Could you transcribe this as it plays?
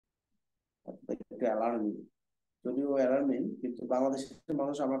একটু অ্যালার্মিং, যদিও অ্যালার্মিং, কিন্তু বাংলাদেশের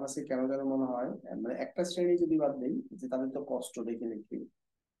মানুষ আমার কাছে কেন যেন মনে হয়, মানে একটা শ্রেণী যদি বাদ দেই, যে তাদের তো কষ্ট ডেফিনেটলি,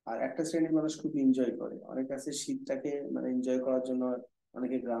 আর একটা শ্রেণীর মানুষ খুব এনজয় করে, অনেক আছে শীতটাকে মানে এনজয় করার জন্য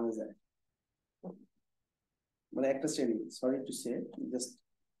অনেকে গ্রামে যায়। মানে একটা শ্রেণী, সরি টু সে, জাস্ট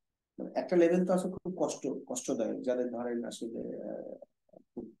একটা লেভেল তো আসলে খুব কষ্টদায়ক, যাদের ধরেন আসলে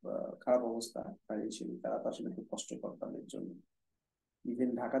খুব খারাপ অবস্থা ফাইন্যান্সিয়ালি, তারা তো আসলে খুব কষ্টকর তাদের জন্য। ইভেন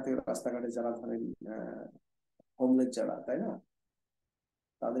ঢাকাতে রাস্তাঘাটে যারা ধরেন হোমলেস যারা, তাই না,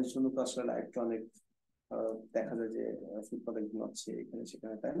 তাদের জন্য তো আসলে লাইফটা অনেক দেখা যায় যে ফুটপাতে ঘুমাচ্ছে এখানে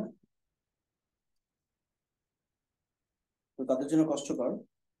সেখানে, তাই না? তো তাদের জন্য কষ্টকর,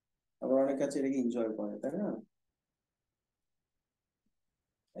 আবার অনেকে আছে এটাকে এনজয় করে, তাই না?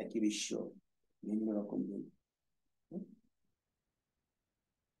 একই বিশ্ব, ভিন্ন রকম দিন।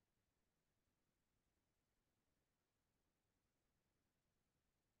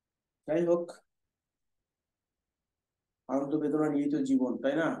 যাই হোক, আনন্দ বেদনা নিয়েই তো জীবন,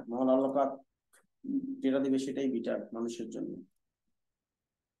 তাই না? মহান আল্লাহ পাক যেটা দিবে সেটাই বিটার মানুষের জন্য।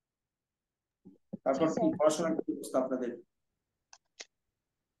 জি তারপর কি স্যার। পড়াশোনার কি অবস্থা আপনাদের?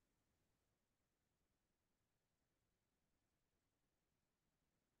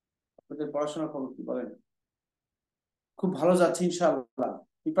 আপনাদের পড়াশোনার খবর কি বলেন? খুব ভালো যাচ্ছে ইনশাআল্লাহ।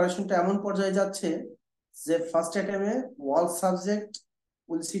 প্রিপারেশনটা এমন পর্যায়ে যাচ্ছে যে first অ্যাটেম্পে all subject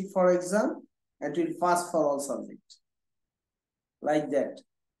will seat for exam and will pass for all subject, like that,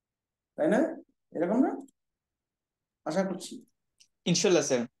 তাই না? এরকম না, আশা করছি ইনশাল্লাহ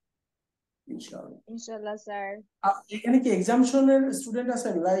স্যার। ইনশাআল্লাহ। ইনশাআল্লাহ স্যার। এখানে কি এক্সামশনের স্টুডেন্ট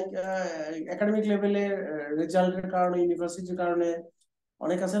আছেন, লাইক একাডেমিক লেভেলের রেজাল্টের কারণে, ইউনিভার্সিটির কারণে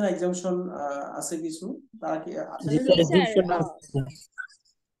অনেক আছে না এক্সামশন আছে কিছু, তারা কি আছেন জি জি স্যার, এরকম? স্যার। এক্সামশন আছে।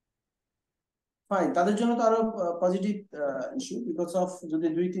 ফাইন, তাদের জন্য তো আরো পজিটিভ ইস্যু, বিকজ অফ যদি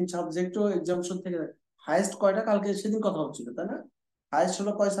 2-3 সাবজেক্টও এক্সামশন থেকে, হাইয়েস্ট কয়টা কালকে সেদিন কথা হচ্ছিল, তাই না? হাইয়েস্ট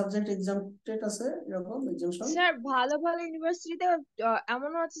হলো কয় সাবজেক্ট এক্সামটেড আছে এরকম এক্সামশন? স্যার ভালো ভালো ইউনিভার্সিটিতে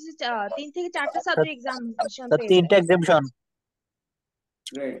এমনও আছে যে 3 থেকে 4টা স্যার, সাবজেক্ট এক্সামিনেশন স্যার পেয়ে যায়। 3টা এক্সামশন।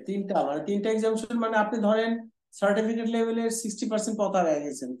 গ্রেট, তিনটা, মানে তিনটা এক্সামশন মানে আপনি ধরেন সার্টিফিকেট লেভেলের 60% পথ আগায়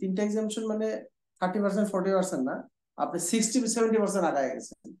গেছেন, তিনটা এক্সামশন মানে 30% 40% না, আপনি 60-70% আগায়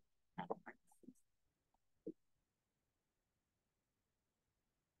গেছেন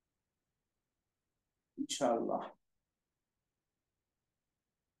ইনশাআল্লাহ।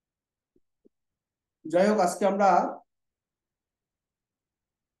 যাই হোক, আজকে আমরা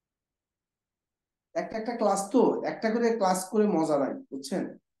একটা একটা ক্লাস তো, একটা করে ক্লাস করে মজা নাই, বুঝছেন?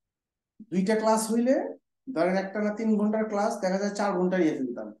 2টা ক্লাস হইলে ধরেন একটা না 3 ঘন্টার ক্লাস দেখা যায় 4 ঘন্টা নিয়ে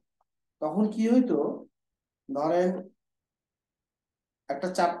ফেলতাম। তখন কি হইতো, ধরেন একটা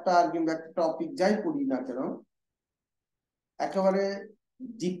চ্যাপ্টার কিংবা একটা টপিক যাই পড়ি না কেন, একেবারে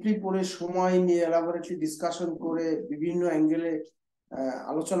ডিপলি পড়ে সময় নিয়ে এলাবোরেটলি ডিসকাশন করে বিভিন্ন অ্যাঙ্গেলে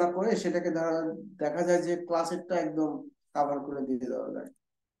আলোচনা করে সেটাকে দেখা যায় যে ক্লাসেরটা একদম কাভার করে দিয়ে দেওয়া যায়।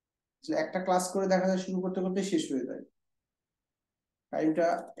 একটা ক্লাস করে দেখা যায় শুরু করতে করতে শেষ হয়ে যায়, টাইমটা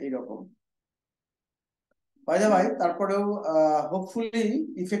এইরকম। বাইদা ভাই, তারপরেও হোপফুলি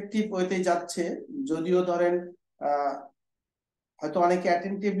ইফেক্টিভ ওয়েতে যাচ্ছে, যদিও ধরেন হয়তো অনেকে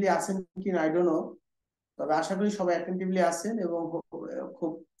অ্যাটেন্টিভলি আছেন কিনা আই ডোন্ট নো, তবে আশা করি সবাই অ্যাটেন্টিভলি আছেন এবং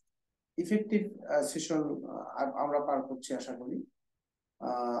খুব ইফেক্টিভ সেশন আমরা পার করছি আশা করি।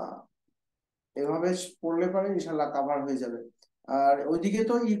 এভাবে পড়লে পরে ইনশাল্লাহ কভার হয়ে যাবে। আর ওইদিকে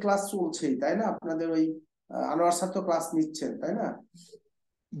তো ই ক্লাস চলছেই, তাই না? আপনাদের ওই আনোয়ার স্যার তো ক্লাস নিচ্ছেন, তাই না?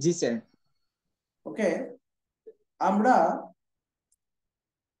 জি স্যার। ওকে, আমরা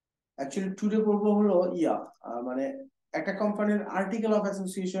অ্যাকচুয়ালি টুডে বলবো হলো মানে একটা কোম্পানির article of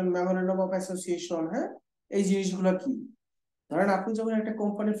association, memorandum of association, হ্যাঁ, এই জিনিসগুলো কি। ধরেন আপনি যখন একটা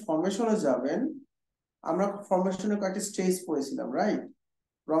কোম্পানির ফরমেশনে যাবেন, আমরা ফরমেশনে কয়েকটা স্টেজ পড়েছিলাম, রাইট?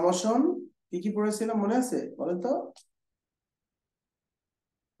 প্রমোশন, কি কি পড়েছিলাম মনে আছে বলেন তো?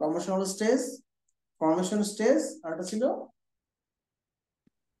 প্রমোশনাল স্টেজ, ফরমেশন স্টেজ, আর একটা ছিল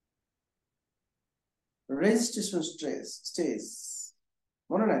রেজিস্ট্রেশন স্টেজ,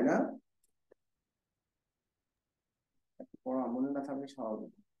 মনে নাই না? পড়া মনে না থাকলে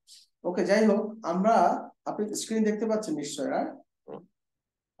স্বাভাবিক। ওকে, যাই হোক, আমরা, আপনি স্ক্রিন দেখতে পাচ্ছেন নিশ্চয়,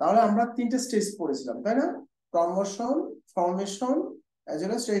 তাহলে আমরা 3টে স্টেজ পড়েছিলাম, তাই না? Promotion, formation, as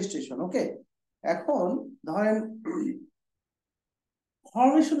well as registration. ওকে, এখন ধরেন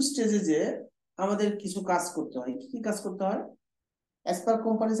ফরমেশন স্টেজে যে আমাদের কিছু কাজ করতে হয়, কি কি কাজ করতে হয়? as per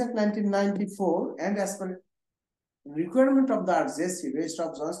Companies Act 1994 and as per requirement of the RJC, Register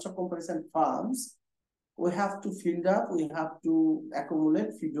of Joint Stock Companies and Firms, we have to fill up, we have to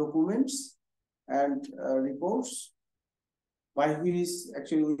accumulate few documents and reports by which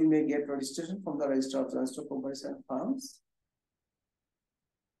actually we may get registration from the register of registered companies and firms.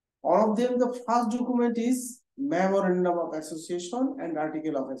 All of them, the first document is memorandum of association and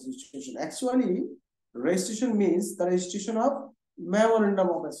article of association. Actually, registration means the registration of memorandum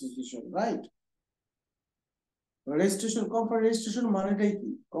of association, right? Registration, company registration মানেটাই কি?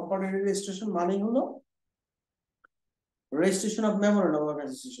 Company registration মানে হলো registration of memorandum of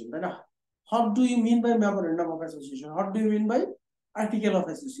association, তাই না? What do you mean by memorandum of association? What do you mean by article of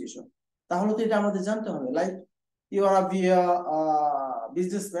association? তাহলে তো এটা আমাদের জানতে হবে, like you are a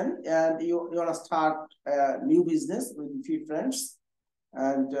businessman and you want to start a new business with a few friends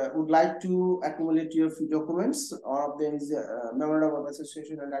and would like to accumulate your few documents. One of them is memorandum of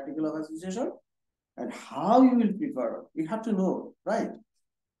association and article of association. And how you will prepare, you have to know, right?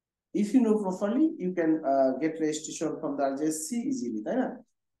 If you know properly, you can get registration from the RJC easily, তাই না?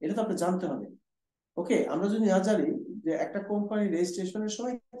 এটা তো আপনি জানতে হবে। ওকে, আমরা যদি না জানি যে একটা কোম্পানি রেজিস্ট্রেশনের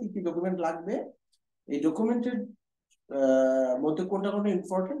সময় কি কি ডকুমেন্ট লাগবে, এই ডকুমেন্টের মধ্যে কোনটা কোনটা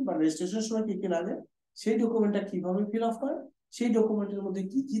ইম্পর্টেন্ট বা রেজিস্ট্রেশনের সময় কি কি লাগে, সেই ডকুমেন্টটা কিভাবে ফিল আপ হয়, সেই ডকুমেন্টের মধ্যে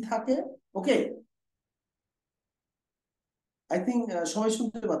কি কি থাকে। ওকে, আই থিঙ্ক সবাই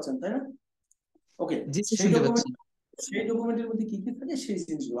শুনতে পাচ্ছেন, তাই না? ওকে, জি স্যার, সেই শুনতে ডকুমেন্ট, পাচ্ছি। সেই ডকুমেন্টের মধ্যে কি কি থাকে সেই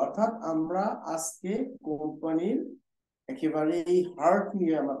জিনিসগুলো, অর্থাৎ আমরা আজকে কোম্পানির একেবারে এই হার্ট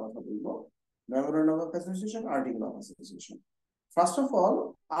নিয়ে আমরা কথা বলবো, memorandum of association, article of association. First of all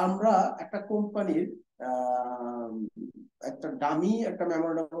আমরা একটা কোম্পানির একটা ডামি একটা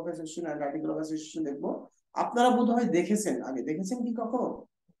memorandum of association and article of association দেখবো। আপনারা বোধহয় দেখেছেন, আগে দেখেছেন কি কখনো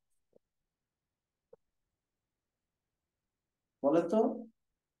বলেন তো?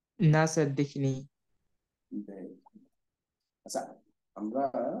 না স্যার, দেখিনি। আচ্ছা, আমরা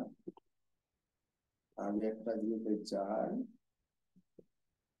আগে একটা জিনিসে যাই।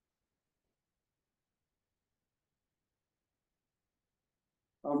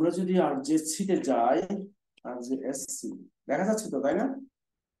 আমরা যদি আরজেসি তে যাই, আরজেএসসি দেখা যাচ্ছে তো, তাই না?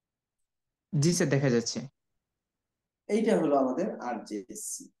 জি স্যার, দেখা যাচ্ছে। এইটা হলো আমাদের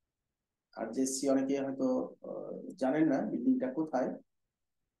আরজেএসসি। আরজেএসসি অনেকে হয়তো জানেন না বিল্ডিংটা কোথায়,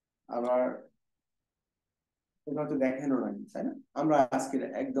 আবার হয়তো দেখেনও নাই, তাই না? আমরা আজকে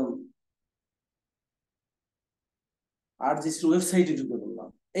একদম আরজেএসসি ওয়েবসাইটে ঢুকে বললাম,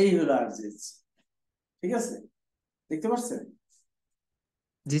 এই হলো আরজেএসসি। ঠিক আছে, দেখতে পাচ্ছেন?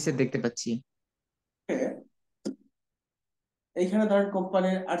 জি স্যার, দেখতে পাচ্ছি। এইখানে ধরেন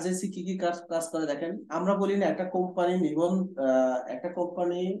কোম্পানির আরজেসি কি কি কাজ কাজ করে দেখেন। আমরা বলি না একটা কোম্পানি একটা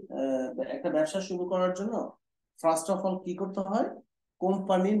কোম্পানি একটা ব্যবসা শুরু করার জন্য ফার্স্ট অফ অল কি করতে হয়,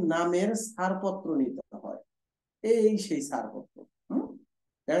 কোম্পানির নামের ছাড়পত্র নিতে হয়। এই সেই ছাড়পত্র,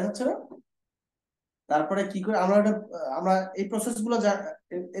 দেখা যাচ্ছে না? তারপরে কি করে আমরা এই প্রসেস গুলো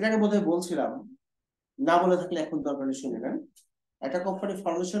এর আগে বোধহয় বলছিলাম, না বলে থাকলে এখন দরকার শুনে নেন। একটা কোম্পানি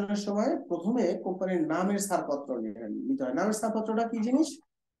ফর্মেশনের সময় প্রথমে কোম্পানির নামের ছাড়পত্র নিতে হয়। নামের ছাড়পত্রটা কি জিনিস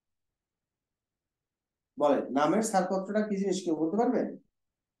বলেন? নামের ছাড়পত্রটা কি জিনিস কেউ বলতে পারবেন?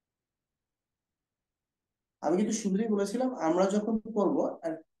 আমি কিন্তু শুরুতেই বলেছিলাম আমরা যখন করব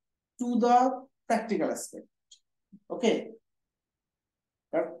to the practical aspect. Okay,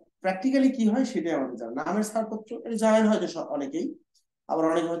 practically কি হয় সেটাই আমাদের জানা। নামের ছাড়পত্র এটা জানেন হয়তো অনেকেই, আবার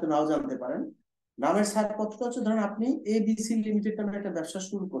অনেকে হয়তো নাও জানতে পারেন। নামের ছাড়পত্র হচ্ছে, ধরেন আপনি এবিসি লিমিটেড নামে একটা ব্যবসা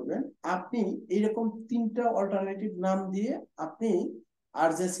শুরু করবেন, আপনি এইরকম তিনটা অল্টারনেটিভ নাম দিয়ে আপনি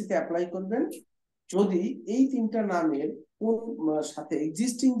আরজেসি তে অ্যাপ্লাই করবেন। যদি এই তিনটা নামের কোন সাথে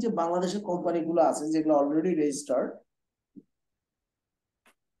এক্সিস্টিং যে বাংলাদেশের কোম্পানিগুলো আছে যেগুলো অলরেডি রেজিস্টার্ড,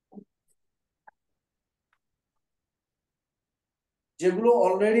 যেগুলো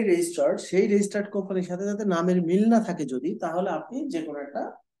অলরেডি রেজিস্টার্ড, সেই রেজিস্টার্ড কোম্পানির সাথে যাতে নামের মিল না থাকে যদি, তাহলে আপনি যে কোনো একটা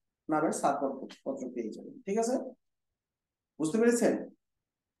নামের ছাড়পত্র পেয়ে যাবেন। ঠিক আছে, বুঝতে পেরেছেন?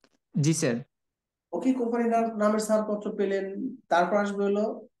 জি স্যার। ওকে, কোম্পানির নামের ছাড়পত্র পেলেন, তারপর আসবে হলো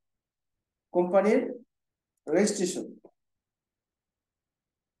কোম্পানির রেজিস্ট্রেশন।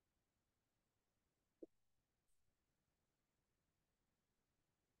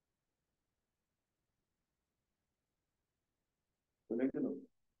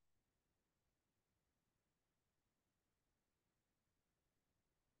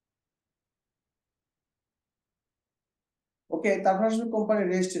 ওকে, তারপর আসবে কোম্পানির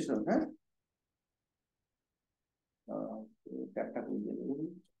রেজিস্ট্রেশন। হ্যাঁ, ট্যাবটা করে দেবেন।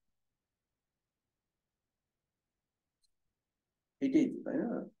 এটাই তো, তাই না?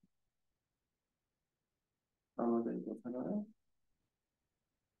 আমাদের কথা না,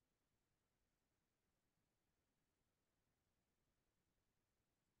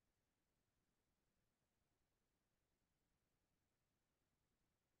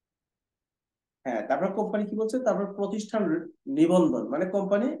 হ্যাঁ, তারপর কোম্পানি কি বলছে, তারপর প্রতিষ্ঠান নিবন্ধন মানে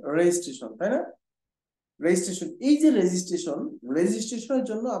কোম্পানি রেজিস্ট্রেশন, তাই না? রেজিস্ট্রেশন, এই যে রেজিস্ট্রেশনের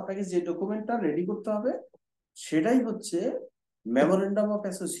জন্য আপনাকে যে ডকুমেন্টটা রেডি করতে হবে সেটাই হচ্ছে memorandum of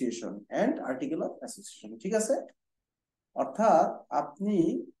association and article of association. ঠিক আছে? অর্থাৎ আপনি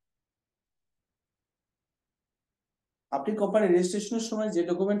আপনি কোম্পানি রেজিস্ট্রেশনের সময় যে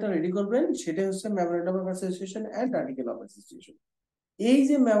ডকুমেন্টটা রেডি করবেন সেটা হচ্ছে memorandum of association and article of association. এই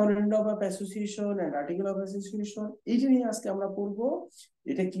যে memorandum of association and article of association, এইটা নিয়ে আজকে আমরা পড়বো।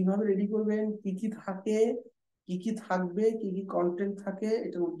 এটা কিভাবে রেডি করবেন, কি কি থাকে, কি কি থাকবে, কি কি কন্টেন্ট থাকে,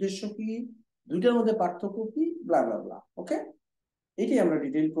 এটার উদ্দেশ্য কি, দুইটার মধ্যে পার্থক্য কি, ব্লা ব্লা ব্লা। ওকে, এটাই আমরা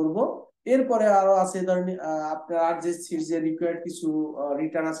ডিটেইল করব। এরপরে আরো আছে ধরেন আপনার আর যে রিকোয়ার্ড কিছু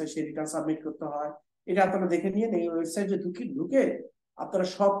রিটার্ন আছে, সেই রিটার্ন সাবমিট করতে হয়। এটা আপনারা দেখে নিয়ে এই ওয়েবসাইটে ঢুকে ঢুকে আপনারা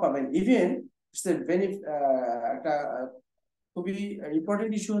সব পাবেন। ইভেন একটা খুবই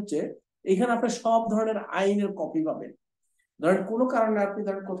ইম্পর্টেন্ট ইস্যু হচ্ছে এখানে আপনি সব ধরনের আইনের কপি পাবেন। ধরেন কোনো কারণে আপনি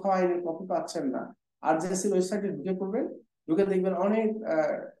ধরেন কোথাও আইনের কপি পাচ্ছেন না, আর জেসি ওয়েবসাইটে ঢুকে পড়বেন, ঢুকে দেখবেন অনেক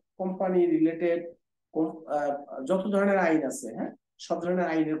কোম্পানি রিলেটেড যত ধরনের আইন আছে, হ্যাঁ, সব ধরনের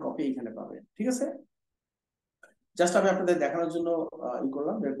আইনের কপি এখানে পাবেন। ঠিক আছে? জাস্ট আমি আপনাদের দেখানোর জন্য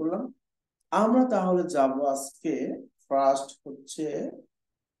বের করলাম। আমরা তাহলে যাব আজকে। ফার্স্ট হচ্ছে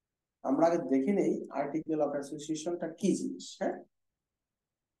আমরা আগে দেখে নেই আর্টিকেল অফ অ্যাসোসিয়েশনটা কি জিনিস। হ্যাঁ,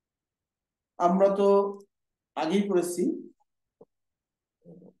 আমরা তো আগেই পড়েছি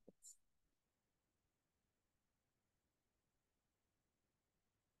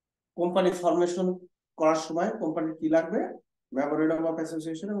কোম্পানি ফরমেশন করার সময় কোম্পানির কি লাগবে, মেমোরেন্ডাম অফ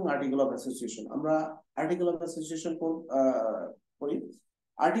অ্যাসোসিয়েশন এবং আর্টিকেল অফ অ্যাসোসিয়েশন। আমরা আর্টিকেল অফ অ্যাসোসিয়েশন করি।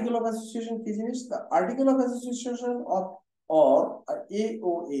 আর্টিকেল অফ অ্যাসোসিয়েশন কি জিনিস? The article of association of or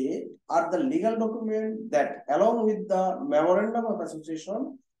AOA are the legal document that along with the memorandum of association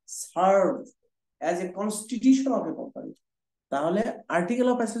serve as a constitution of a company. তাহলে article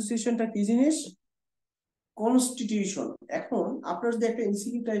of অ্যাসোসিয়েশনটা কি জিনিস? Constitution. এখন আপনার যদি একটা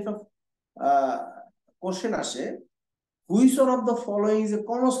MCQ type of question আসে, which one of the following is a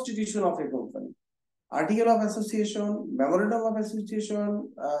constitution of a company? Article of association, memorandum of association,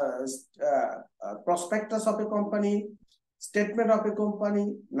 prospectus of a company, statement of a company,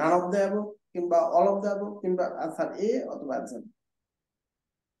 none of the above, কিংবা all of the above, কিংবা answer এ অথবা answer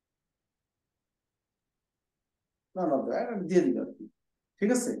none of the, দিয়ে দিল আর কি। ঠিক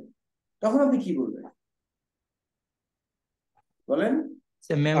আছে? তখন আপনি কি বলবেন বলেন?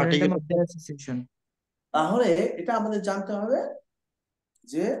 Memorandum article of the association. তাহলে এটা আমাদের জানতে হবে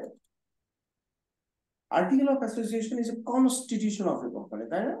যে article of association is a constitution of a company,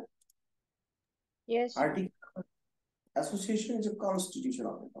 তাই না? Yes. Article association is a constitution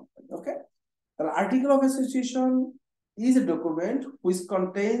of a company. ওকে, তাহলে article of association is a document which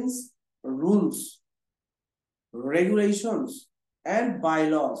contains rules, regulations and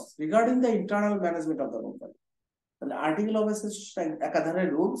bylaws regarding the internal management of the company. তাহলে article of association একাধারে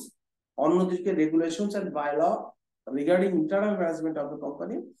rules, অন্যদিকে regulations and বাইলও regarding internal management of the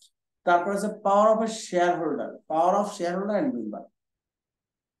company. তারপর আছে power of A share holder, power of share holder and member,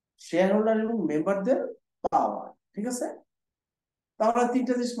 share holder এবং মেম্বারদের পাওয়ার। ঠিক আছে? তাহলে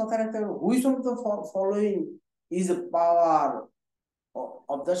তিনটা জিনিস মাথায় রাখতে হবে। Which of the following is a power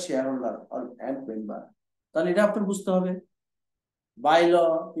of the share holder and member? তাহলে এটা আপনার বুঝতে হবে। বাইল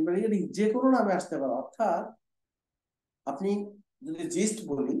কিংবা যে কোনো নামে আসতে পারে। অর্থাৎ আপনি যদি জিস্ট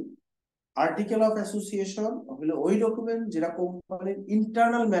বলি, আর্টিকেল অফ অ্যাসোসিয়েশন হলো ওই ডকুমেন্ট যেটা কোম্পানির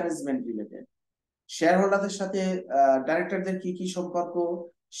ইন্টারনাল ম্যানেজমেন্ট রিলেটেড, শেয়ার হোল্ডারদের সাথে ডাইরেক্টরদের কি কি সম্পর্ক,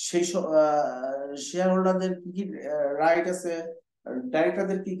 সেই শেয়ার হোল্ডারদের কি কি রাইট আছে,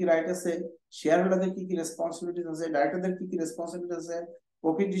 ডাইরেক্টরদের কি কি রাইট আছে, শেয়ার হোল্ডারদের কি কি রেসপন্সিবিলিটি আছে, ডাইরেক্টরদের কি কি রেসপন্সিবিলিটি আছে,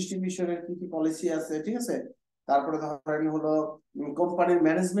 প্রফিট ডিস্ট্রিবিউশনের কি কি পলিসি আছে। ঠিক আছে? তারপরে ধরেন হলো কোম্পানির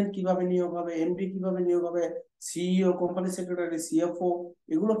ম্যানেজমেন্ট কিভাবে নিয়োগ হবে, এমডি কিভাবে নিয়োগ হবে, সিইও, কোম্পানি সেক্রেটারি, সিএফও,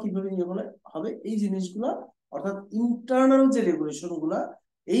 এগুলো কিভাবে নিয়োগ হবে, এই জিনিসগুলো। অর্থাৎ ইন্টারনাল যে রেগুলেশন গুলা,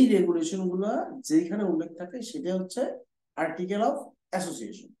 এই রেগুলেশন গুলা যেখানে উল্লেখ থাকে সেটা হচ্ছে আর্টিকেল অফ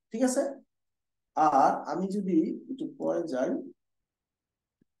অ্যাসোসিয়েশন। ঠিক আছে? আর আমি যদি একটু পরে যাই,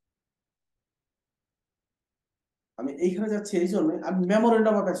 আমি এইখানে যাচ্ছি এই জন্য, আমি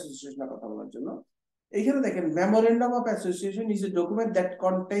মেমোরেন্ডাম অফ অ্যাসোসিয়েশনের কথা বলার জন্য। এইখানে দেখেন, memorandum of association is a document that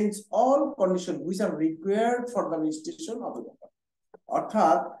contains all condition which are required for the registration of a company.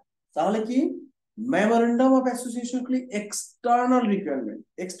 অর্থাৎ তাহলে কি, মেমোরেন্ডাম অফ অ্যাসোসিয়েশন গুলি external requirement,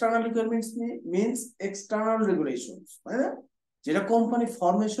 external requirements means external regulations, তাই না? যেটা কোম্পানি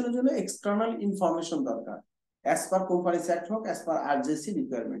ফরমেশনের জন্য এক্সটার্নাল ইনফরমেশন দরকার, as per company act হোক, অ্যাজ পার আরজেসি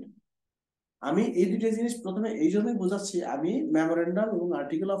রিকোয়ারমেন্ট। আমি এই দুটো জিনিস প্রথমে এই জন্যই বোঝাচ্ছি, আমি মেমোরেন্ডাম এবং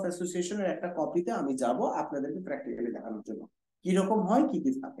আর্টিকেল অফ অ্যাসোসিয়েশনের একটা কপিতে আমি যাব আপনাদেরকে প্র্যাকটিক্যালি দেখানোর জন্য কি রকম হয়, কি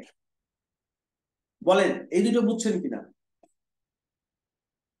কি থাকে। বলেন এই দুটো বুঝছেন কিনা?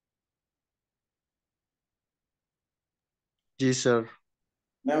 জি স্যার।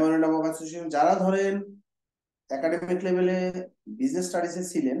 মেমোরেন্ডাম অফ অ্যাসোসিয়েশন যারা ধরেন একাডেমিক লেভেলে বিজনেস স্টাডিজে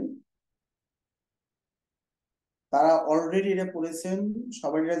ছিলেন, তারা অলরেডি এটা পড়েছেন,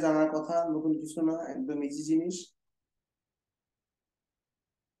 সবাই এটা জানার কথা, নতুন কিছু না, একদম ইজি জিনিস।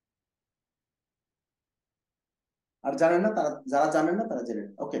 আর জানেন না তারা, যারা জানেন না তারা জেনে,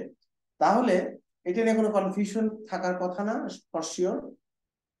 ওকে। তাহলে এটা নিয়ে কোনো কনফিউশন থাকার কথা না, ফর শিওর।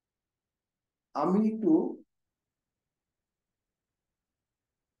 আমি একটু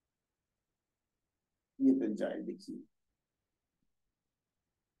ইয়েতে যাই, দেখি।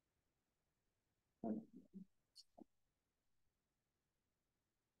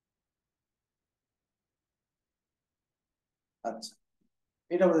 আচ্ছা,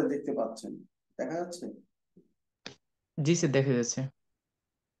 এটা বোধহয় দেখতে পাচ্ছেন, দেখা যাচ্ছে? জি স্যার দেখা যাচ্ছে।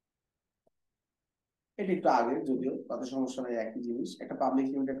 এটা একটু আগে, যদিও তাদের সমস্যা নাই, একই জিনিস। একটা পাবলিক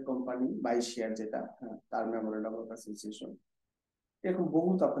লিমিটেড কোম্পানি 22 শেয়ার যেটা, হ্যাঁ, তার মেমোরেন্ডাম অফ অ্যাসোসিয়েশন। এরকম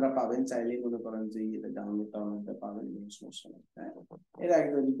বহুত আপনারা পাবেন, চাইলেই মনে করেন যে ইয়েতে ডাউনলোড টাউনলোডে পাবেন, কোনো সমস্যা নেই। হ্যাঁ, এরা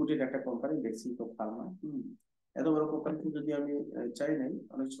একদম রিপুটেড একটা কোম্পানি, দেখছি তো ফার্মা। এত বড় কোম্পানিতে যদি আমি চাই নাই,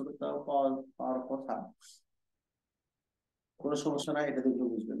 অনেক ছোটটাও পাওয়ার কথা, কোনো সমস্যা নাই, এটা দেখলে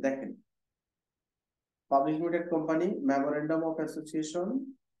বুঝবেন। দেখেন, public limited company memorandum of association,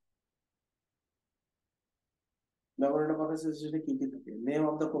 memorandum of অ্যাসোসিয়েশনে কি কি থাকে? Name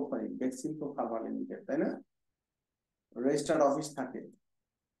of the company vaccine তো ফার্মা লিমিটেড, তাই না? রেজিস্টার্ড অফিস থাকে,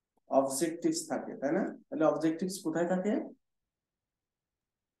 অবজেক্টিভস থাকে, তাই না? তাহলে অবজেক্টিভস কোথায় থাকে?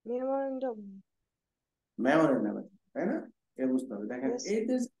 মেমোরেন্ডাম। মেমোরেন্ডামে, তাই না? এটা বুঝতে হবে। দেখেন ইয়েস এই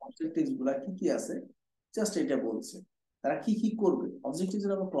স্যার। যে অবজেক্টিভস গুলা কি কি আছে, জাস্ট এটা বলছে তারা কি কি করবে। অবজেক্টিভস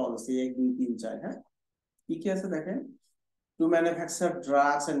এর আবার ক্লজ আছে 1 2 3 4, হ্যাঁ, কি কি আছে দেখেন। To manufacture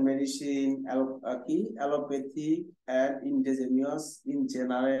drugs and medicine, allopathic and indigenous in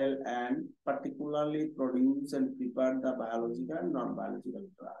general, and particularly produce and prepare the biological and non-biological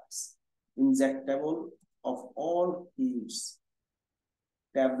drugs, injectable of all kinds,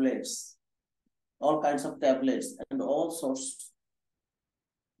 tablets, all kinds of tablets, and all sorts,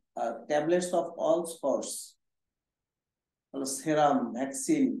 tablets of all sorts, serum,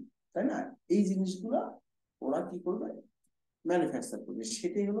 vaccine, তাই না? এই জিনিসগুলো ওরা কি করবে? Manufacture করবে।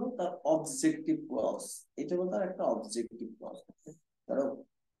 সেটাই হলো তার অবজেক্টিভ ক্লজ। এটা হলো তার একটা অবজেক্টিভ ক্লজ। কারণ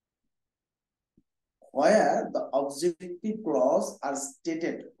where the objective clause are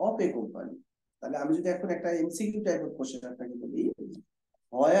stated of a company, তাহলে আমি যদি এখন একটা এমসিকিউ টাইপের কোশ্চেন আপনাকে বলি,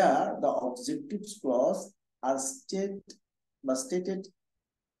 where the objective clause are stated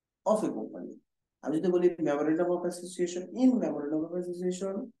of a company, আমি যদি বলি memorandum of association, in memorandum of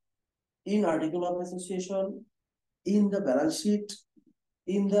association, in article of association, in the balance sheet,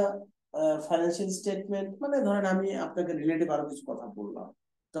 in the financial statement, মানে ধরেন আমি আপনাকে রিলেটিভ আরো কিছু কথা বললাম,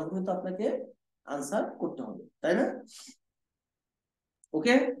 তখন কিন্তু আপনাকে আনসার করতে হবে, তাই না?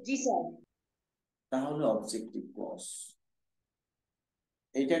 ওকে, জি স্যার। তাহলে অবজেক্টিভ ক্লজ,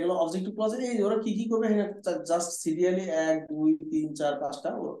 এইটা গেল অবজেক্টিভ ক্লজ। এই ওরা কি কি করবে, জাস্ট সিরিয়ালি 1 2 3 4 5টা,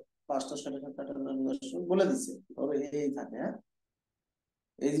 ও 5টা 6টা 7টা 8টা 9টা 10টা বলে দিচ্ছে, তবে এই থাকে, হ্যাঁ,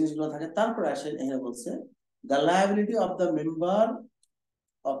 এই জিনিসগুলো থাকে। তারপরে আসেন এখানে বলছে the liability of the member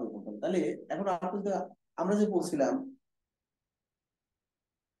of a company. তাহলে এখন আপনাদের, আমরা যে বলছিলাম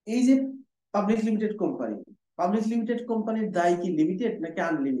এই যে public limited company, public limited কোম্পানির দায় কি লিমিটেড নাকি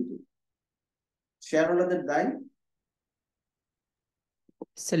আনলিমিটেড? শেয়ার হোল্ডারদের দায়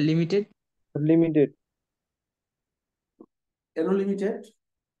স্যার লিমিটেড। লিমিটেড। কেন লিমিটেড?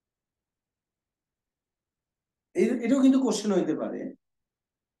 এটাও কিন্তু কোশ্চেন হইতে পারে।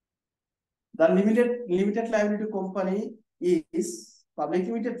 The limited liability company is public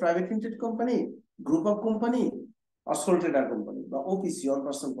limited, private limited company, group of company, or sole trader company, বা ওপিসি অর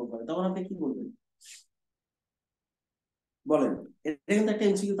পার্সোনাল কোম্পানি। তখন আপনি কি বলবেন বলেন? এটা কিন্তু একটা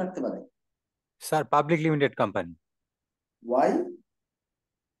এমসিকিউ থাকতে পারে। Sir public limited company, Y?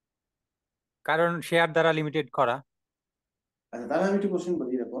 কারণ শেয়ার দ্বারা লিমিটেড করা। আচ্ছা, তাহলে আমি একটু কোশ্চেন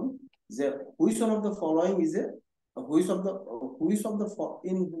বলি এরকম, যে which one of the following is a which of the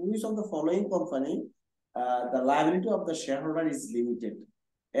in which of the following company the liability of the shareholder is limited?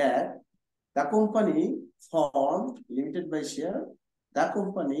 A, the company formed limited by share, the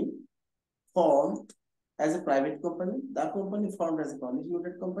company formed as a private company, the company formed as a public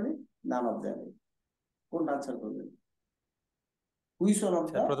limited company, none of them. কোন answer করবেন? Which one of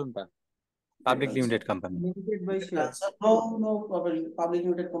sir the প্রথমটা। Public limited company. Limited by share. Public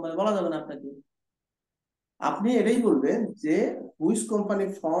limited company বলা যাবে না আপনাকে। আপনি এটাই বলবেন যে which company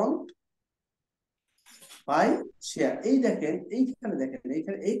form by share. এই দেখেন, এইখানে দেখেন,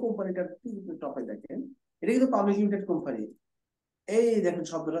 এইখানে এই কোম্পানিটার টপে দেখেন, এটা কিন্তু পাবলিক লিমিটেড কোম্পানি। এই দেখেন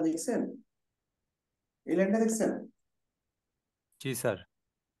শব্দটা দেখছেন, এই লাইনটা দেখছেন? জি স্যার।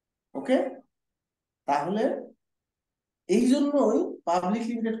 ওকে, তাহলে এই জন্যই public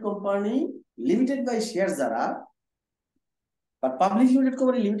limited company limited by share যারা, বা public limited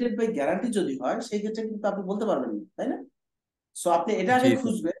company limited by guarantee যদি হয়, সেই ক্ষেত্রে কিন্তু আপনি বলতে পারবেন না, তাই না? সো আপনি এটা আগে জি স্যার।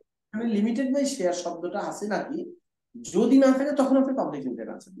 খুঁজবেন লিমিটেড বাই শেয়ার শব্দটা আছে নাকি। যদি না থাকে তখন আপনি পাবলিক লিমিটেড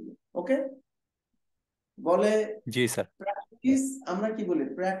আনসার দিবেন। ওকে, বলে জি স্যার। প্র্যাকটিস, আমরা কি বলি,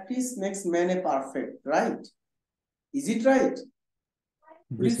 practice makes man a perfect, right? Is it right?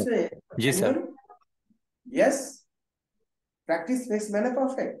 G sir. G sir. Yes, practice makes man a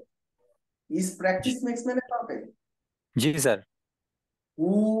perfect. Is practice makes man a perfect? G sir.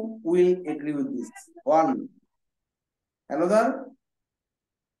 Who will agree with this? One. Another?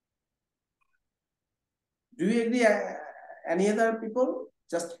 Do you agree? Any other people?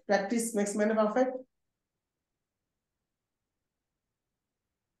 Just practice makes man a perfect?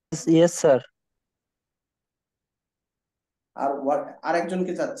 Yes, sir. R what?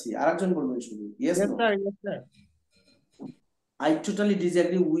 আরেকজনকে চাচ্ছি, আরেকজন বলবেন শুধু yes, Yes, no. sir. Yes, sir. I totally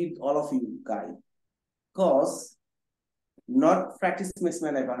disagree with all of you guys, because not practice makes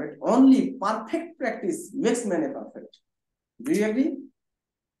man a perfect, only perfect practice makes man a perfect. Do you agree?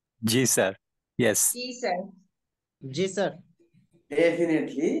 G sir. Yes. G sir. Ji, sir.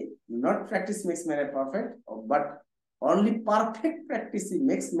 Definitely, not practice makes man a perfect, but only perfect practice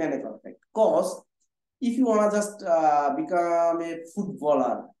makes man a perfect. Cause if you wanna just become a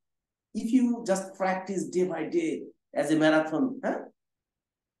footballer, if you just practice day by day as a marathon, huh?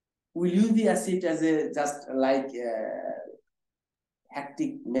 Will you be as it as a just like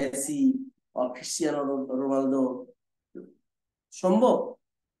hectic Messi or Cristiano Ronaldo? সম্ভব?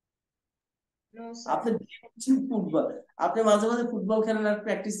 No sir. আপনি football, আপনি মাঝে মাঝে football খেলেন আর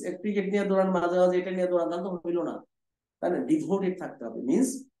practice cricket নিয়ে দৌড়ান, মাঝে মাঝে এটা নিয়ে দৌড়ান, তাহলে তো হইলো না, তাই না? ডিভোটেড থাকতে হবে, মিন্স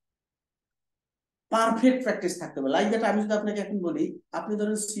পারফেক্ট প্র্যাকটিস থাকতে হবে। লাইক দ্যাট, আমি যদি আপনাকে এখন বলি, আপনি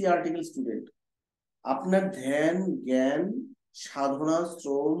ধরেন সি আর্টিকেল স্টুডেন্ট, আপনার ধ্যান, জ্ঞান, সাধনা,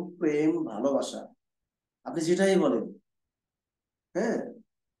 শ্রম, প্রেম, ভালোবাসা, আপনি যেটাই বলেন, হ্যাঁ,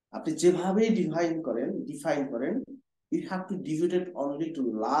 আপনি যেভাবেই ডিফাইন করেন, you have to devote it only to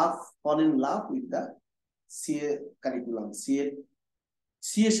love, fall in love with the CA curriculum,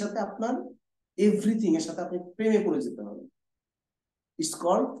 C এর সাথে আপনার এভরিথিং এর সাথে আপনি প্রেমে পড়ে যেতে হবে। It's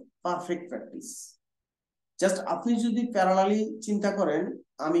called perfect practice. Just আপনি যদি প্যারালালি চিন্তা করেন,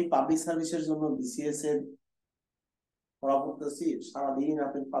 আমি পাবলিক সার্ভিসের জন্য বিসিএস এর পড়া পড়তেছি, সারাদিন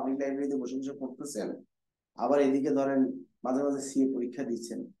আপনি পাবলিক লাইব্রেরিতে বসে বসে পড়তেছেন, আবার এদিকে ধরেন মাঝে মাঝে সিএ পরীক্ষা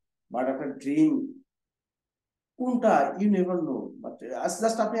দিচ্ছেন, বাট আপনার ড্রিম কোনটা, you never know. But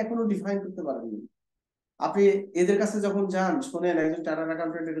just আপনি এখনো ডিফাইন করতে পারেননি। আপনি এদের কাছে যখন যান, শোনেন একজন চার্টার্ড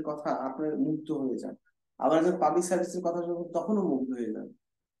অ্যাকাউন্টেন্টের কথা, আপনি মুগ্ধ হয়ে যান। আবার একজন পাবলিক সার্ভিসের কথা যখন, তখনও মুগ্ধ হয়ে যান।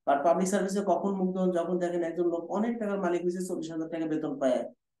 আর পাবলিক সার্ভিসে কখন মুগ্ধ হন? যখন দেখেন একজন লোক অনেক টাকার মালিক হয়েছে, 40,000 টাকা বেতন পায়,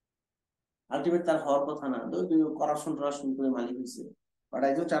 আলটিমেট তার হওয়ার কথা না, করাপশন টরাপশন করে মালিক হয়েছে। বাট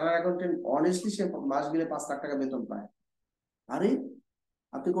একজন চার্টার্ড অ্যাকাউন্টেন্ট অনেস্টলি সে মাস গেলে 5 লাখ টাকা বেতন পায়। আরে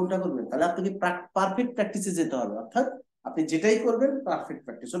আপনি কোনটা করবেন? তাহলে আপনাকে পারফেক্ট প্র্যাকটিসে যেতে হবে, অর্থাৎ আপনি যেটাই করবেন পারফেক্ট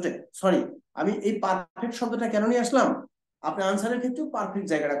প্র্যাকটিস। ওকে, সরি, আমি এই পারফেক্ট শব্দটা কেন নিয়ে আসলাম, আপনি আনসারের ক্ষেত্রেও পারফেক্ট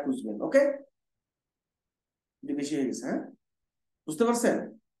জায়গাটা খুঁজবেন। ওকে, বেশি হয়ে গেছে, হ্যাঁ, বুঝতে পারছেন?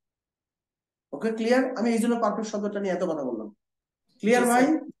 ওকে, ক্লিয়ার? আমি এই জন্য পারফেক্ট শব্দটা নিয়ে এত কথা বললাম। ক্লিয়ার ভাই?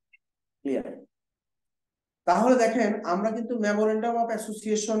 ক্লিয়ার। তাহলে দেখেন, আমরা কিন্তু মেমোরেন্ডাম অফ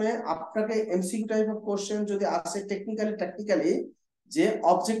অ্যাসোসিয়েশনে আপনাকে এমসিকিউ টাইপ অফ কোশ্চেন যদি আসে টেকনিক্যালি, যে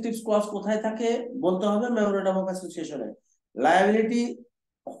অবজেক্টিভ ক্লজ কোথায় থাকে বলতে হবে memorandum of অ্যাসোসিয়েশনে। Liability,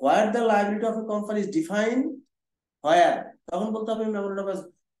 where the liability of a company is define, হোয়ার, তখন বলতে হবে মেমোরেন্ডাম অফ।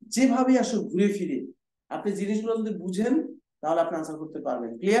 যেভাবে আসুক ঘুরে ফিরে আপনি জিনিসগুলো যদি বুঝেন, তাহলে আপনি আনসার করতে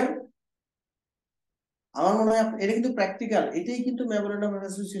পারবেন। ক্লিয়ার? আমার মনে হয় এটা কিন্তু প্র্যাকটিক্যাল, এটাই কিন্তু মেমোরেন্ডাম অফ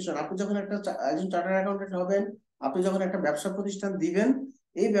অ্যাসোসিয়েশন। আপনি যখন একজন চার্টার্ড অ্যাকাউন্টেন্ট হবেন, আপনি যখন একটা ব্যবসা প্রতিষ্ঠান দিবেন,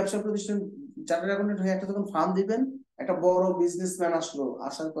 এই ব্যবসা প্রতিষ্ঠান চার্টার্ড অ্যাকাউন্টেন্ট হয়ে একটা যখন ফার্ম দিবেন, একটা বড় বিজনেসম্যান আসলো,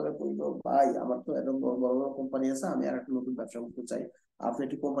 আসার পরে বললো, ভাই আমার তো এত বড় বড় কোম্পানি আছে, আমি আর একটা নতুন ব্যবসা করতে চাই, আপনি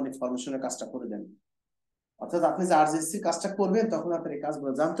একটু কোম্পানি ফরমেশনের কাজটা করে দেন। অর্থাৎ আপনি যে আরজিসি কাজটা করবেন, তখন আপনার এই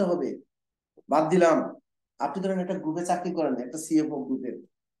কাজগুলো জানতে হবে। বাদ দিলাম, আপনি ধরেন একটা গ্রুপে চাকরি করেন, একটা সিএফও গ্রুপে,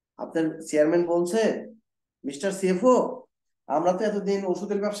 আপনার চেয়ারম্যান বলছে, মিস্টার সিএফও, আমরা তো এতদিন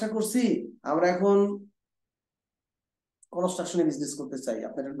ওষুধের ব্যবসা করছি, আমরা এখন কনস্ট্রাকশনে বিজনেস করতে চাই,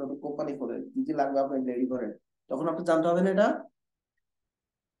 আপনার একটা নতুন কোম্পানি করেন, কি কি লাগবে আপনি রেডি করেন, তখন আপনি জানতে হবে না এটা?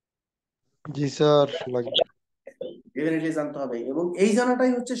 জি স্যার, লাগবে। ডেফিনেটলি জানতে হবে। এবং এই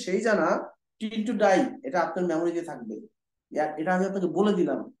জানাটাই হচ্ছে সেই জানা টিল টু ডাই, এটা আপনার মেমোরিতে থাকবে। এটা আমি আপনাকে বলে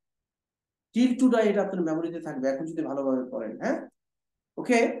দিলাম, টিল টু ডাই এটা আপনার মেমোরিতে থাকবে এখন যদি ভালোভাবে পড়েন। হ্যাঁ,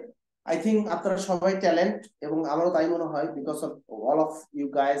 ওকে। আই থিঙ্ক আপনারা সবাই ট্যালেন্ট, এবং আমারও তাই মনে হয়, because of all of you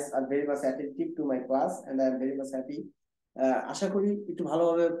guys are very much attentive to my class and I am very much happy. আশা করি একটু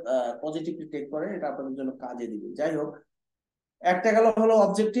ভালোভাবে পজিটিভলি টেক করে, এটা আপনাদের জন্য কাজে দিবে। যাই হোক, একটা গেল হলো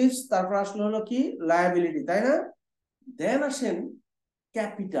অবজেক্টিভস, তারপর আসলে হলো কি লায়াবিলিটি, তাই না? দেন আসেন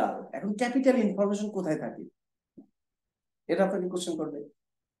ক্যাপিটাল। এখন ক্যাপিটাল ইনফরমেশন কোথায় থাকে, এটা আপনাকে কোশ্চেন করবে।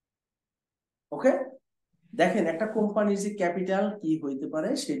 ওকে, দেখেন একটা কোম্পানির যে ক্যাপিটাল কি হইতে পারে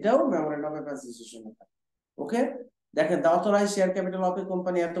সেটাও মেমোরেন্ডাম অফ অ্যাসোসিয়েশনে থাকে। ওকে, দেখেন দা authorize share capital of a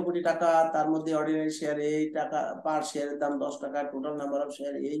company এত কোটি টাকা, তার মধ্যে অর্ডিনারি শেয়ার এই টাকা, পার শেয়ারের দাম 10 টাকা, টোটাল নাম্বার অফ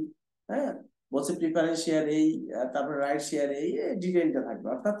শেয়ার এই, হ্যাঁ, বলছে প্রিফারেন্স শেয়ার এই, তারপরে রাইট শেয়ার এই, ডিটেইলটা থাকবে।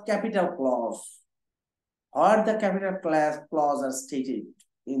 অর্থাৎ capital clause, or the capital clause are stated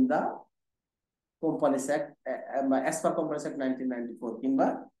in the Companies Act as per Companies Act 1994, কিংবা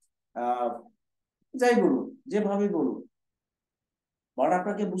যাই বলুন, যেভাবে বলুন, বাট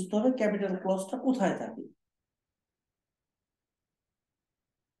আপনাকে বুঝতে হবে ক্যাপিটাল ক্লজটা কোথায় থাকে।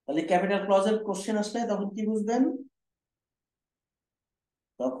 তাহলে ক্যাপিটাল ক্লজের কোশ্চেন আসলে তখন কি বুঝবেন?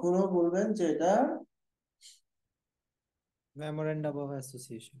 তখনও বলবেন যে এটা memorandum of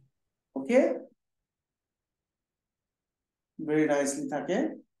association. Okay, very nicely থাকে।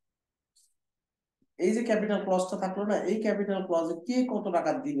 এই যে ক্যাপিটাল ক্লজটা থাকলো না, এই ক্যাপিটাল ক্লজে কে কত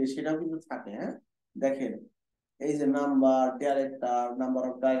টাকা দিবে সেটাও কিন্তু থাকে। হ্যাঁ, দেখেন এই যে number director, number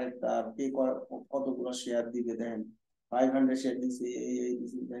of director, কে কতগুলো শেয়ার দিবে, দেন 500 শেয়ার দিছে, এই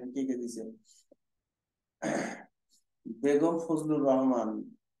দিছে, দেন কে কে দিছে, বেগম ফজলুর রহমান,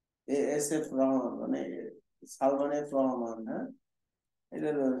 এস এফ রহমান, মানে সালমান এফ রহমান। হ্যাঁ, এটা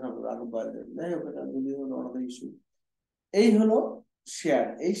সব আগে বলে, যাই হোক এটা যদিও আমাদের ইস্যু। এই হলো শেয়ার,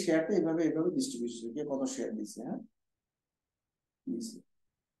 এই শেয়ারটা এইভাবে এইভাবে ডিস্ট্রিবিউশন, কে কত শেয়ার দিছে। হ্যাঁ, দিছে।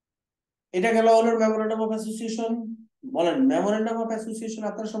 এটা গেল হলো মেমোরেন্ডাম অফ অ্যাসোসিয়েশন। বলেন মেমোরেন্ডাম অফ অ্যাসোসিয়েশন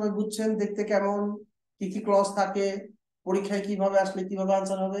আপনারা সবাই বুঝছেন দেখতে কেমন, কি কি ক্লজ থাকে, পরীক্ষায় কিভাবে আসলে কিভাবে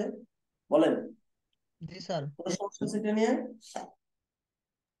আনসার হবে, বলেন? জি স্যার। কোনো সমস্যা আছে এটা নিয়ে?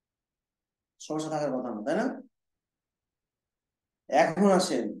 সমস্যা থাকার কথা না, তাই না? এখন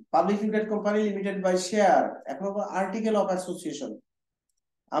আসেন public limited company limited by share, এখন আর্টিকেল অফ অ্যাসোসিয়েশন।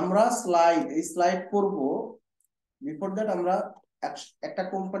 আমরা এই স্লাইড করব। বিফোর দ্যাট আমরা একটা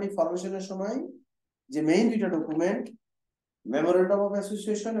কোম্পানি ফরমেশনের সময় যে মেইন দুইটা ডকুমেন্ট, মেমোরেন্ডাম অফ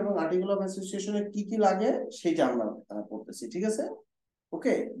অ্যাসোসিয়েশন এবং আর্টিকেল অফ অ্যাসোসিয়েশনের কি কি লাগে সেটা আমরা পড়তেছি, ঠিক আছে?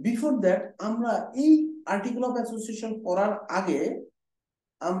 ওকে, বিফোর দ্যাট আমরা এই আর্টিকেল অফ অ্যাসোসিয়েশন পড়ার আগে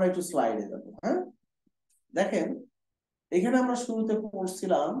আমরা একটু স্লাইডে যাব। হ্যাঁ, দেখেন এখানে আমরা শুরুতে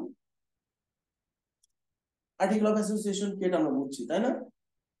পড়ছিলাম আর্টিকেল অফ অ্যাসোসিয়েশন কি, এটা আমরা বুঝছি, তাই না?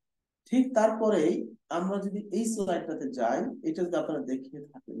 ঠিক তারপরেই আমরা যদি এই স্লাইডটাতে যাই, এটা যদি আপনারা দেখে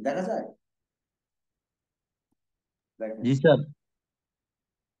থাকেন, দেখা যায়? দেখেন জি স্যার।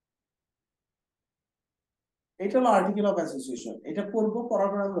 এটা হলো আর্টিকেল অফ অ্যাসোসিয়েশন, এটা পড়বো, পড়ার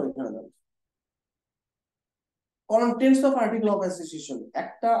পর আমরা ওইখানে যাবো। Contents of article of association,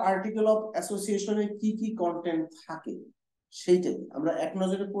 একটা আর্টিকেল অফ অ্যাসোসিয়েশনে কি কি কন্টেন্ট থাকে সেইটাই আমরা এক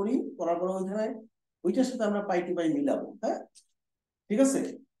নজরে পড়ি, পড়ার পর ওইখানে ওইটার সাথে আমরা পাই টু পাই মিলাবো। হ্যাঁ, ঠিক আছে?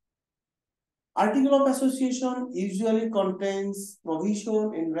 Article of Association usually contains provision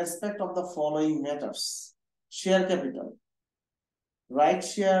in respect of the following matters: share capital, right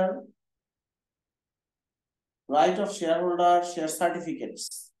share, right of shareholder, share certificates,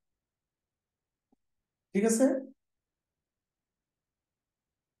 ঠিক আছে?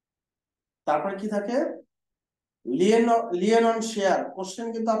 তারপরে কি থাকে? লিয়েন অন শেয়ার, কোশ্চেন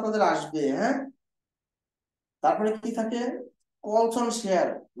কিন্তু আপনাদের আসবে। হ্যাঁ, তারপরে কি থাকে? কলস অন শেয়ার,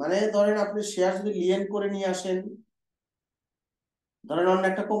 মানে ধরেন আপনি শেয়ার যদি লিয়েন করে নিয়ে আসেন, ধরেন অন্য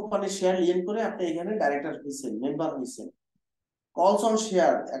একটা কোম্পানির শেয়ার লিয়েন করে আপনি এখানে ডাইরেক্টর হয়েছেন, মেম্বার হয়েছেন। কলস অন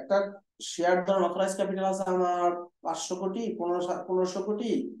শেয়ার, একটা শেয়ার ধরেন অথরাইজ ক্যাপিটাল আছে আমার 500 কোটি, 1500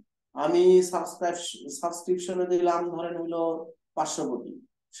 কোটি, আমি সাবস্ক্রিপশনে দিলাম ধরেন হইলো 500 কোটি,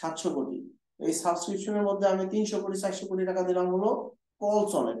 700 কোটি, এই সাবস্ক্রিপশনের মধ্যে আমি 300 কোটি 400 কোটি টাকা দিলাম হলো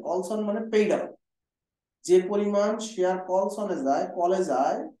কলসনে। কলসন মানে পেইড আপ, যে পরিমাণ শেয়ার কলসনে যায়, কলে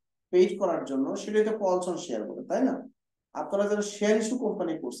যায় পেইড করার জন্য, সেটাই তো কলসন শেয়ার বলে, তাই না? আপনারা যারা শেয়ার ইস্যু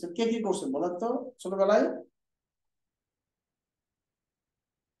কোম্পানি করছেন, কে কি করছেন বলেন তো ছোটবেলায়?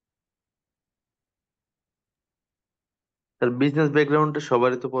 তার বিজনেস ব্যাকগ্রাউন্ডে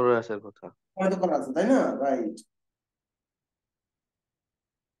সবারই তো পড়ে আসার কথা। হয়তো করা আছে, তাই না? রাইট।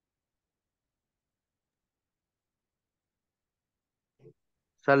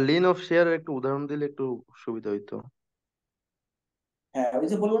 স্যার লিন অফ শেয়ারের একটু উদাহরণ দিলে একটু সুবিধা হইতো। হ্যাঁ, ওই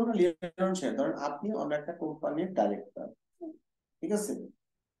যে বললাম না, লিয়ন শেয়ার, ধরেন আপনি অন্য একটা কোম্পানির ডাইরেক্টর, ঠিক আছে?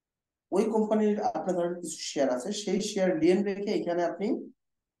 ওই কোম্পানির আপনার ধরেন কিছু শেয়ার আছে, সেই শেয়ার লিয়েন রেখে এখানে আপনি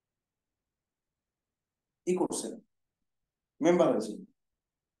ই করছেন, মেম্বার হয়েছেন,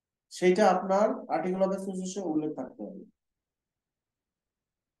 সেইটা আপনার আর্টিকেল অফ অ্যাসোসিয়েশন উল্লেখ থাকতে হবে,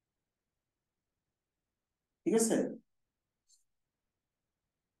 ঠিক আছে?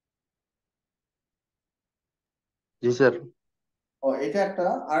 জি স্যার। ও, এটা একটা।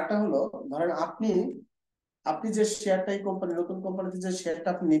 আরেকটা হলো, ধরেন আপনি আপনি যে শেয়ারটা এই কোম্পানি, নতুন কোম্পানিতে যে শেয়ারটা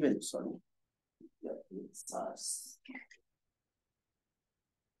আপনি নেবেন, সরি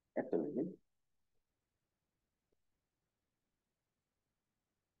একটা মিনিট।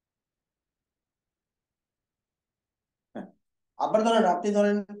 হ্যাঁ, আবার ধরেন আপনি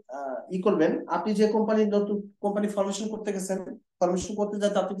ধরেন ই করবেন, আপনি যে কোম্পানি, নতুন কোম্পানি ফরমেশন করতে গেছেন, ফরমেশন করতে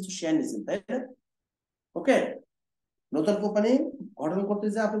যাতে আপনি কিছু শেয়ার নিয়েছেন, তাই না? ওকে, নতুন কোম্পানি গঠন করতে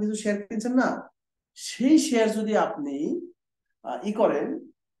যে আপনি কিছু শেয়ার কিনছেন না, সেই শেয়ার যদি আপনি ই করেন,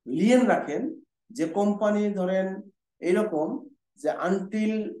 লিয়েন রাখেন, যে কোম্পানি ধরেন এইরকম, যে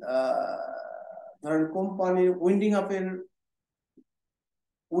আনটিল ধরেন কোম্পানির উইন্ডিং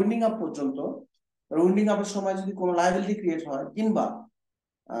আপ পর্যন্ত, উইন্ডিং আপের সময় যদি কোনো লায়াবিলিটি ক্রিয়েট হয়, কিংবা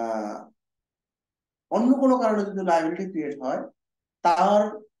আহ, অন্য কোনো কারণে যদি লায়াবিলিটি ক্রিয়েট হয় তার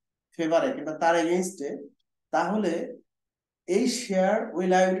ফেভারে কিংবা তার এগেইনস্টে, তাহলে এই শেয়ার ওই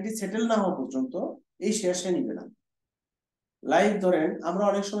লায়াবিলিটি সেটেল না হওয়া পর্যন্ত এই শেয়ার সে নিবে না। লাইক ধরেন আমরা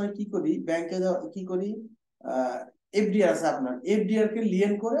অনেক সময় কি করি, ব্যাংকে কি করি, এফডিআর আছে আপনার, এফডিআর কে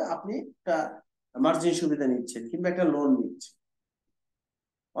লিয়েন করে আপনি একটা মার্জিন সুবিধা নিচ্ছেন কিংবা একটা লোন নিচ্ছেন,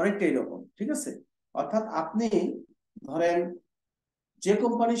 অনেকটা এরকম, ঠিক আছে? অর্থাৎ আপনি ধরেন যে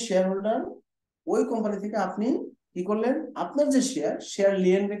কোম্পানির শেয়ার হোল্ডার, ওই কোম্পানি থেকে আপনি কি করলেন, আপনার যে শেয়ার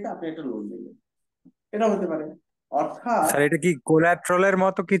লিয়েন রেখে আপনি একটা লোন নিলেন, এটা হতে পারে। অর্থাৎ স্যার এটা কি কোলাট্রালের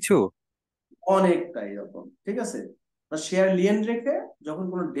মতো কিছু? অনেকটা এরকম, ঠিক আছে? শেয়ার লিয়েন রেখে যখন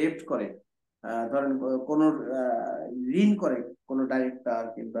কোনো ডেপ্ট করে, ধরেন কোনো ঋণ করে কোনো ডাইরেক্টর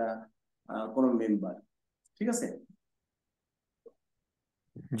কিংবা কোনো মেম্বার, ঠিক আছে?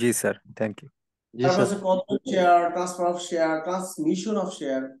 জি স্যার, থ্যাংক ইউ। জি তারপর স্যার। হচ্ছে কত share, transfer of share, transmission of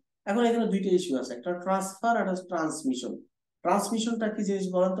share. এখন এখানে দুইটা ইস্যু আছে, একটা ট্রান্সফার আর একটা ট্রান্সমিশন। ট্রান্সমিশনটা কি জিনিস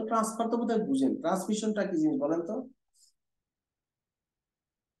বলেন তো? ট্রান্সফার তো বোধহয় বুঝেন, ট্রান্সমিশনটা কি জিনিস বলেন তো,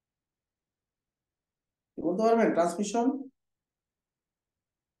 কি বলতে পারবেন ট্রান্সমিশন?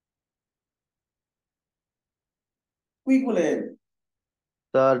 কুইক বলেন।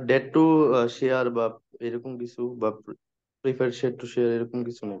 স্যার ডেট টু শেয়ার বা এরকম কিছু, বা প্রিফার্ড শেয়ার টু শেয়ার এরকম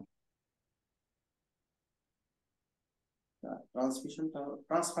কিছু নেই। ট্রান্সমিশনটা,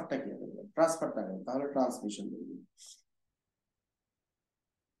 ট্রান্সফারটা কি হবে? ট্রান্সফারটা কেন, তাহলে ট্রান্সমিশন বলবি।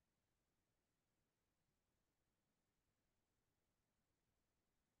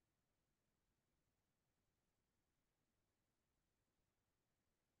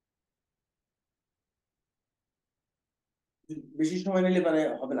 বেশি সময় নিলে মানে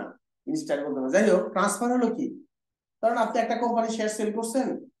হবে না, জিনিসটা বলতে হবে। যাই হোক, ট্রান্সফার হলো কি, কারণ আপনি একটা কোম্পানি শেয়ার সেল করছেন,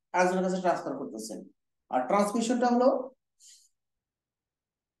 আরেকজনের কাছে ট্রান্সফার করতেছেন। আর ট্রান্সমিশনটা হলো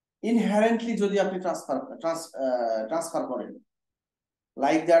ইনহেরেন্টলি যদি আপনি ট্রান্সফার করেন,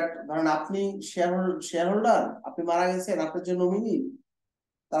 লাইক দ্যাট, ধরেন আপনি শেয়ার হোল্ডার, আপনি মারা গেছেন, আপনার যে নমিনি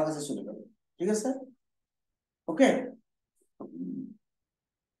তার কাছে চলে যাবে, ঠিক আছে? ওকে,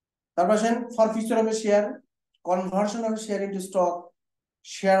 তারপর আসেন for future of share, conversion of share into stock,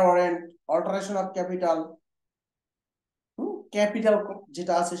 share warrant, alteration of capital, capital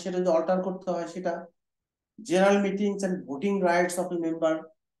যেটা আছে সেটা যদি অল্টার করতে হয় সেটা, general meetings and voting rights of member,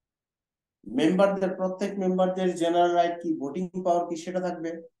 প্রত্যেক মেম্বারদের জেনারেল রাইট কি, ভোটিং পাওয়ার কি, সেটা থাকবে।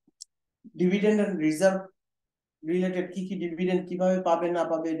 ডিভিডেন্ড এন্ড রিজার্ভ রিলেটেড, কি কি ডিভিডেন্ড কিভাবে পাবে না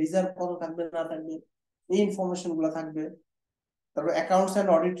পাবে, রিজার্ভ কত থাকবে না থাকবে, এই ইনফরমেশন গুলো থাকবে। তারপর accounts and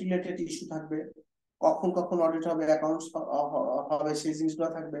audit related issue থাকবে, কখন কখন অডিট হবে, অ্যাকাউন্টস হবে, সেই জিনিসগুলো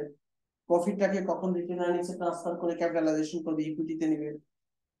থাকবে। প্রফিটটাকে কখন রিটেন আর্নিংসে ট্রান্সফার করে ক্যাপিটালাইজেশন করবে, ইকুইটিতে নিবে,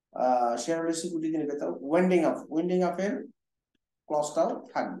 শেয়ার হোল্ডার্স ইকুইটিতে নিবে। তারপর ওয়েন্ডিং আপ এর ক্লজটাও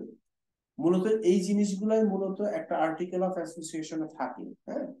থাকবে। মূলত এই জিনিসগুলাই মূলত একটা আর্টিকেল অফ অ্যাসোসিয়েশনে থাকে।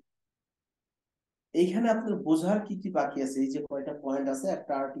 হ্যাঁ, এইখানে আপনার বোঝার কি কি বাকি আছে, এই যে কয়টা পয়েন্ট আছে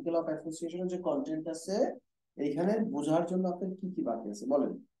একটা আর্টিকেল অফ অ্যাসোসিয়েশনের যে কন্টেন্ট আছে, এইখানে বোঝার জন্য আপনার কি কি বাকি আছে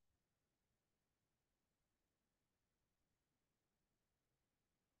বলেন।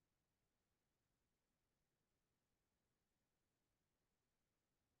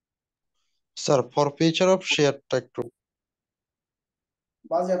 স্যার ফরফিচার অফ শেয়ারটা একটু।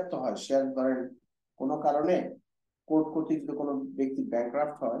 বাজেয়াপ্ত হয় শেয়ার, ধরেন কোনো কারণে কোর্ট কর্তৃক যদি কোনো ব্যক্তি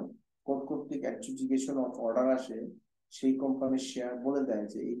ব্যাংক্রাফট হয়, কোর্ট কর্তৃক অ্যাডজুডিকেশন অফ অর্ডার আসে, সেই কোম্পানির শেয়ার বলে দেয়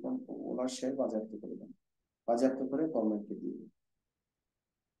যে এই ওনার শেয়ার বাজেয়াপ্ত করে দেন, বাজেয়াপ্ত করে গভর্নমেন্টকে দিয়ে দেন,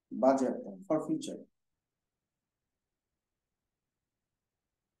 বাজেয়াপ্ত ফর ফিউচার।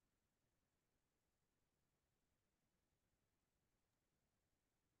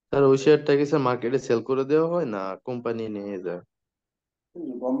 স্যার ওই শেয়ারটা কি স্যার মার্কেটে সেল করে দেওয়া হয় না কোম্পানি নিয়ে যায়?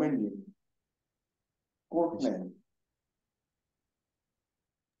 গভর্নমেন্ট নিয়ে, কোর্ট নেয়।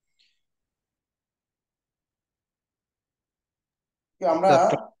 আমরা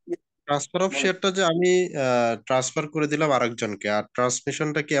স্যার ট্রান্সফার অফ বলেন। শেয়ারটা যে আমি ট্রান্সফার করে দিলাম আরেকজনকে, আর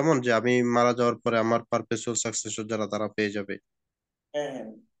ট্রান্সমিশনটা কি এমন যে আমি মারা যাওয়ার পরে আমার পারপেচুয়াল সাকসেসর যারা তারা পেয়ে যাবে? হ্যাঁ হ্যাঁ,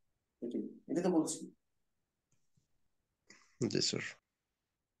 এটাই, এটা তো বলছি। জি স্যার।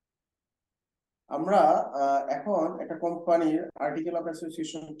 আমরা এখন একটা কোম্পানির আর্টিকেল অফ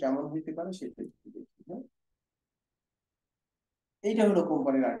অ্যাসোসিয়েশন কেমন হইতে পারে সেটা একটু দেখি। হ্যাঁ, এইটা হলো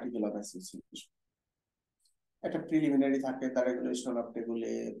কোম্পানির আর্টিকেল অফ অ্যাসোসিয়েশন। একটা প্রিলিমিনারি থাকে, তার regulation of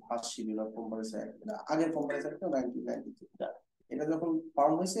টেগুলে, first schedule of companies act, আগের কোম্পানিজ অ্যাক্ট 1993, এটা যখন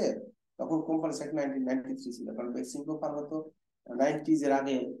ফর্ম হয়েছে তখন কোম্পানিজ অ্যাক্ট 1993 ছিল, কারণ বেক্সিমকো ফার্মা তো 90s এর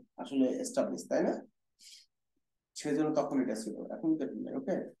আগে আসলে এস্টাবলিশ, তাই না? সেজন্য তখন এটা ছিল, এখন তো নাই।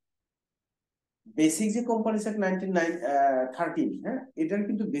 ওকে, বেসিক যে কোম্পানিজ অ্যাক্ট 1913, হ্যাঁ, এটার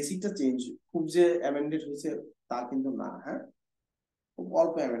কিন্তু বেসিকটা চেঞ্জ, খুব যে অ্যামেন্ডেড হয়েছে তা কিন্তু না। হ্যাঁ, খুব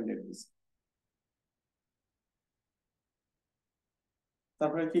অল্প অ্যামেন্ডেড হয়েছে।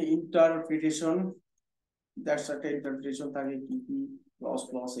 তারপরে কি ইন্টারপ্রিটেশন, দ্যাটস একটা ইন্টারপ্রিটেশন থাকে, কি কি লস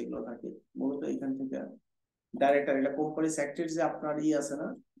লস এগুলো থাকে মূলত এখান থেকে। ডাইরেক্টর, এটা কোম্পানিজ অ্যাক্টের যে আপনার আছে না,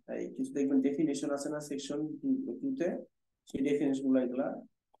 এই কিছু দেখবেন ডেফিনেশন আছে না সেকশন 2 তে, সেই ডেফিনেশন গুলো এগুলা।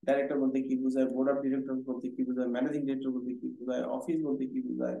 ডাইরেক্টর বলতে কি বোঝায়, বোর্ড অফ ডিরেক্টর বলতে কি বোঝায়, ম্যানেজিং ডিরেক্টর বলতে কি বোঝায়, অফিস বলতে কি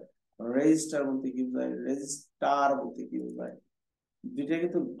বোঝায়, রেজিস্ট্রার বলতে কি বোঝায়, রেজিস্ট্রার বলতে কি বোঝায়। দুইটা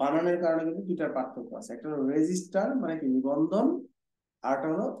কিন্তু বানানের কারণে কিন্তু দুইটার পার্থক্য আছে। একটা হলো রেজিস্ট্রার মানে কি নিবন্ধন, আর একটা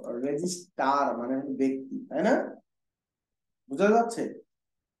হলো রেজিস্ট্রার মানে হলো ব্যক্তি, তাই না? বোঝা যাচ্ছে?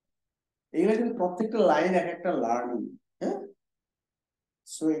 এগুলো কিন্তু প্রত্যেকটা লাইন এক একটা লার্নিং। হ্যাঁ,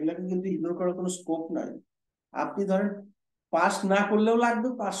 সো এগুলাকে কিন্তু ইগনোর করার কোনো স্কোপ নাই। আপনি ধরেন পাস না করলেও লাগবে,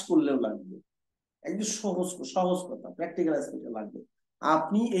 পাস করলেও লাগবে, একদম সহজ সহজ কথা, প্র্যাকটিক্যাল অ্যাসপেক্টে লাগবে।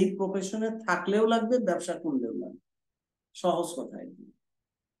 আপনি এই প্রফেশনে থাকলেও লাগবে, ব্যবসা করলেও লাগবে, সহজ কথা একদম।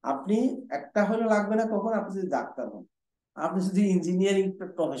 আপনি একটা হলে লাগবে না কখন, আপনি যদি ডাক্তার হন, আপনি যদি ইঞ্জিনিয়ারিং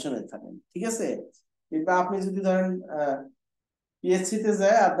প্রফেশনে থাকেন, ঠিক আছে, কিংবা আপনি যদি ধরেন পিএসসি তে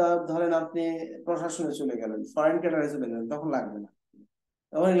যায়, আর ধরেন আপনি প্রশাসনে চলে গেলেন, ফরেন ক্যাডারে চলে গেলেন, তখন লাগবে না,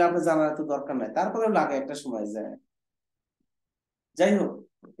 তখন এগুলো আপনার জানার তো দরকার নাই, তারপরেও লাগে একটা সময় যায়। যাই হোক,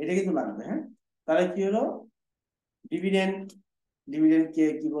 এটা কিন্তু লাগবে। হ্যাঁ, তাহলে কি হলো, ডিভিডেন্ড, ডিভিডেন্ড কে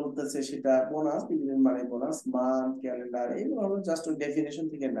কি বলতেছে সেটা, বোনাস, ডিভিডেন্ড মানে বোনাস, মান্থ, ক্যালেন্ডার, এগুলো হলো জাস্ট ডেফিনেশন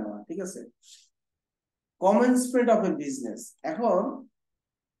থেকে নেওয়া, ঠিক আছে। কমেন্সমেন্ট অফ এ বিজনেস, এখন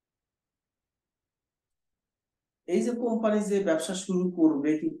এই যে কোম্পানি যে ব্যবসা শুরু করবে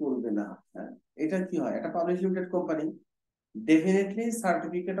কি করবে না, হ্যাঁ, এটা কি হয়, একটা public limited company, definitely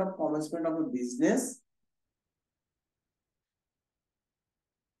certificate of commencement of A business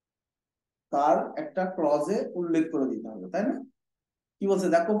তার একটা ক্লজে উল্লেখ করে দিতে হবে, তাই না? কি বলছে,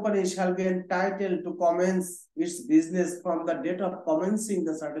 the company shall be entitled two commence it's business from the date of commencing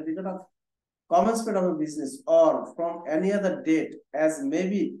the certificate of commencement of a business or from any other date as may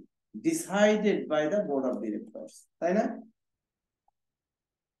be decided by the board of directors, তাই না?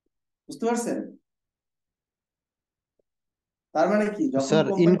 বুঝতে পারছেন? তার মানে কি, যখন sir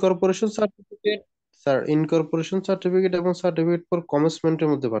company, incorporation certificate, sir incorporation certificate এবং certificate for কমেন্সমেন্টের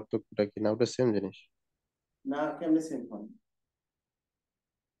মধ্যে পার্থক্যটা কি, না ওটা সেম জিনিস? না কেমনে সেম হয়,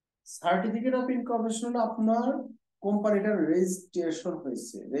 সার্টিফিকেট অফ ইনকর্পোরেশন হলো আপনার কোম্পানিটার রেজিস্ট্রেশন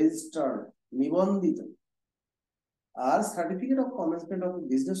হয়েছে, রেজিস্টার্ড, নিবন্ধিত। আর certificate of commencement of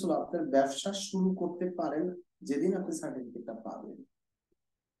business হলো আপনার ব্যবসা শুরু করতে পারেন যেদিন আপনি সার্টিফিকেটটা পাবেন।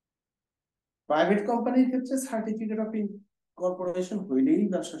 প্রাইভেট কোম্পানির ক্ষেত্রে সার্টিফিকেট অফ ইনকর্পোরেশন হইলেই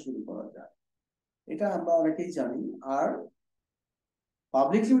ব্যবসা শুরু করা যায়, এটা আমরা অনেকেই জানি। আর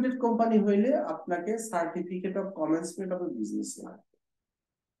পাবলিক লিমিটেড কোম্পানি হইলে আপনাকে certificate of commencement of business লাগবে,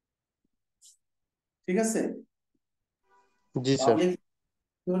 ঠিক আছে। জি স্যার। পাবলিক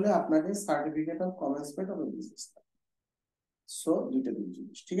হলে আপনাকে certificate of commencement of business লাগবে। সো দুইটা দুই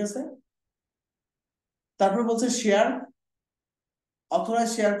জিনিস, ঠিক আছে। তারপর বলছে শেয়ার, অথরাইজ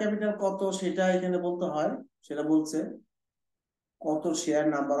শেয়ার ক্যাপিটাল কত সেটা এখানে বলতে হয়, সেটা বলছে কত শেয়ার,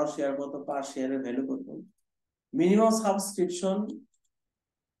 নাম্বার অফ শেয়ার কত, পার শেয়ারের ভ্যালু কত, মিনিমাম সাবস্ক্রিপশন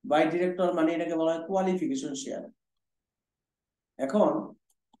বাই ডিরেক্টর, মানে এটাকে বলা হয় কোয়ালিফিকেশন শেয়ার। এখন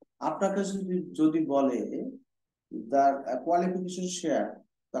আপনাকে যদি বলে the qualification share,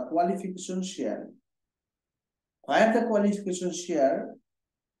 the qualification share, where the qualification share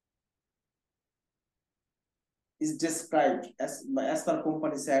is described as per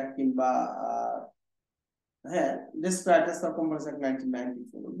Companies Act কিংবা হ্যাঁ described as per Companies Act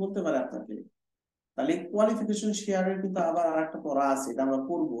 1994 বলতে পারে আপনাকে। তাহলে কোয়ালিফিকেশন শেয়ারের কিন্তু আবার আরেকটা পড়া আছে, এটা আমরা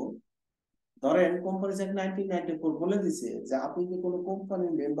পড়বো। ধরেন কোম্পানিজ অ্যাক্ট 1994 বলে দিছে যে আপনি যদি কোনো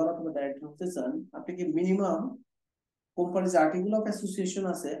কোম্পানির মেম্বার অথবা ডাইরেক্টর হতে চান, আপনাকে minimum companies article of association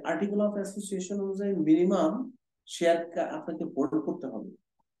আছে, আর্টিকেল অফ অ্যাসোসিয়েশন অনুযায়ী মিনিমাম শেয়ার আপনাকে হোল্ড করতে হবে।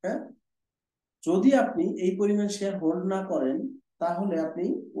 হ্যাঁ, যদি আপনি এই পরিমাণ শেয়ার হোল্ড না করেন তাহলে আপনি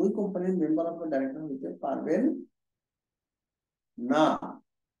ওই কোম্পানির মেম্বার অথবা ডাইরেক্টর হতে পারবেন না।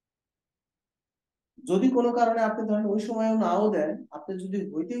 যদি কোনো কারণে আপনি ধরেন ওই সময়ও নাও দেন, আপনি যদি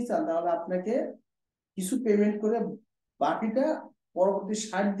হইতেই চান তাহলে আপনাকে কিছু পেমেন্ট করে বাকিটা পরবর্তী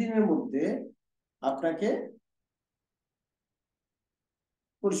 60 দিনের মধ্যে আপনাকে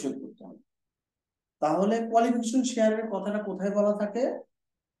পরিশোধ করতে হবে। তাহলে কোয়ালিফিকেশন শেয়ারের কথাটা কোথায় বলা থাকে?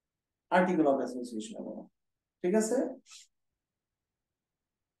 আর্টিকেল অফ অ্যাসোসিয়েশন বলা, ঠিক আছে?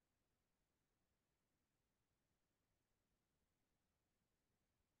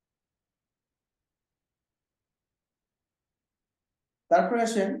 তারপরে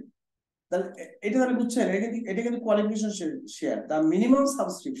আসেন, তাহলে এটা তাহলে বুঝছেন, এটা কিন্তু qualification share, the minimum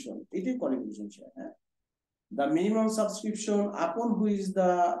subscription, এটাই কোয়ালিফিকেশন শেয়ার। হ্যাঁ, the minimum subscription upon which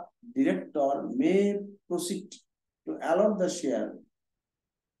the director may proceed to allot the share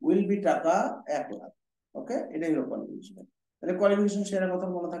will be টাকা 1 লাখ। ওকে, এটাই হলো কোয়ালিফিকেশন। তাহলে কোয়ালিফিকেশন শেয়ারের কথা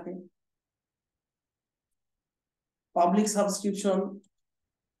বলা থাকে। পাবলিক সাবস্ক্রিপশন,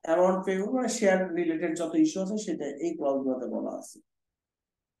 অ্যামাউন্ট পেমেন্ট, মানে শেয়ার রিলেটেড যত ইস্যু আছে সেটা এই ক্লজগুলোতে বলা আছে।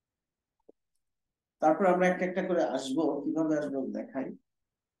 তারপর আমরা একটা একটা করে আসবো, কিভাবে আসবো দেখাই।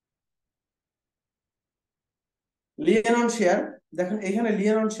 লিয়েন অন শেয়ার, দেখেন এখানে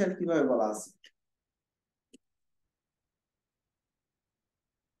লিয়েন অন শেয়ার কিভাবে বলা আছে।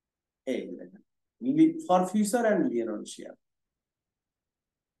 এই দেখেন, for future and Leyen on share,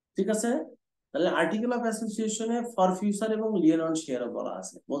 ঠিক আছে? তাহলে আর্টিকেল অফ অ্যাসোসিয়েশনে ফর ফিউচার এবং লিয়েন অন শেয়ারও বলা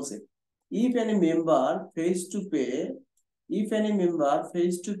আছে। বলছে if any member fails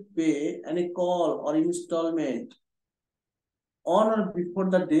to pay any call or installment on or before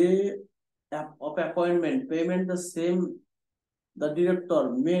the day of appointment, payment the same the director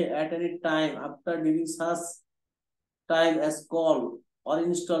may at any time after during such time as call or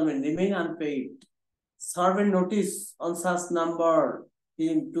installment remain unpaid, serve a notice on such number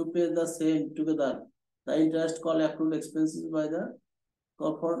him to pay the same together the interest, call, accrued expenses by the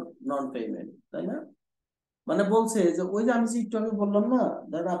call for non-payment, তাই না? মানে বলছে যে ওই যে আমি একটু আগে বললাম না,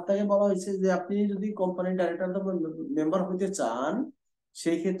 ধরেন আপনাকে বলা হয়েছে যে আপনি যদি কোম্পানির ডাইরেক্টর মেম্বার হতে চান,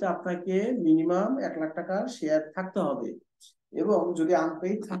 সেই ক্ষেত্রে আপনাকে মিনিমাম 1 লাখ টাকার শেয়ার থাকতে হবে, এবং যদি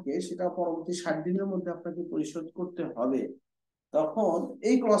আনপেইড থাকে সেটা পরবর্তী 60 দিনের মধ্যে আপনাকে পরিশোধ করতে হবে। তখন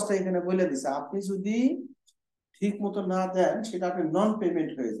এই ক্লজটা এখানে বলে দিছে, আপনি যদি ঠিক মতো না দেন সেটা আপনি নন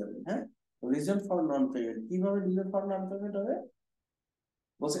পেমেন্ট হয়ে যাবে। হ্যাঁ, রিজন ফর নন পেমেন্ট, কিভাবে রিজন ফর নন পেমেন্ট হবে?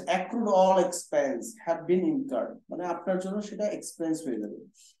 বলছে accrued all expense have been incurred, মানে আপনার জন্য সেটা এক্সপেন্স হয়ে যাবে।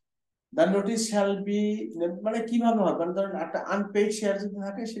 the notice shall be, মানে কিভাবে হবে, মানে ধরেন একটা আনপেইড শেয়ার যদি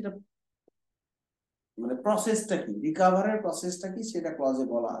থাকে সেটা মানে প্রসেসটা কি, রিকভারের প্রসেসটা কি, সেটা ক্লজে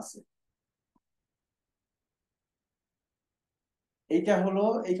বলা আছে। এইটা হলো,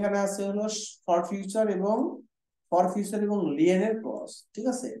 এখানে আছে হলো ফর ফিউচার এবং লিয়েনের ক্লজ, ঠিক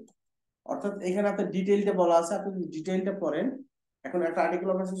আছে? অর্থাৎ এখানে আপনার ডিটেইলটা বলা আছে, আপনি যদি ডিটেইলটা পড়েন, এখন একটা আর্টিকেল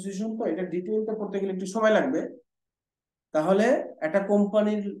অফ অ্যাসোসিয়েশন তো এটা ডিটেইলটা পড়তে গেলে একটু সময় লাগবে। তাহলে একটা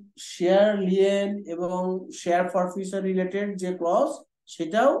কোম্পানির শেয়ার লিয়েন এবং শেয়ার ফর ফিউচার রিলেটেড যে ক্লজ,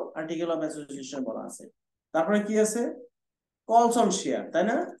 সেটাও আর্টিকেল অফ অ্যাসোসিয়েশন বলা আছে। তারপরে কি আছে? কলস অন শেয়ার, তাই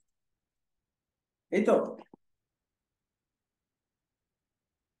না? এই তো,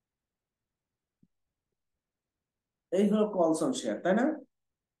 এই হলো কলস অন শেয়ার, তাই না?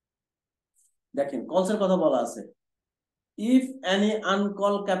 দেখেন কলসের কথা বলা আছে, if any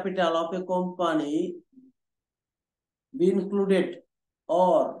uncalled capital of a company be included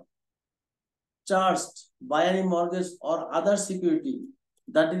or charged by any mortgage or other security,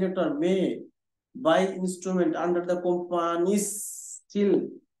 the director may by instrument under the company's still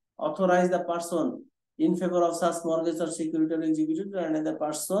authorize the person in favor of such mortgage or security or executed by another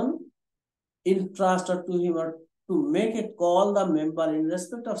person in trust or to him, or to make a call the member in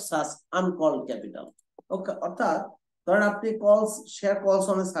respect of such uncalled capital. Okay, অর্থাৎ ধরেন আপনি কলস share কলস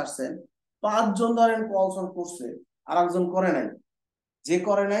অনে ছাড়ছেন, 5 জন ধরেন কলস on করছে, আর একজন করে নাই, যে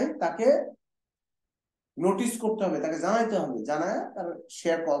করে নাই তাকে নোটিশ করতে হবে, তাকে জানাইতে হবে, জানায় তার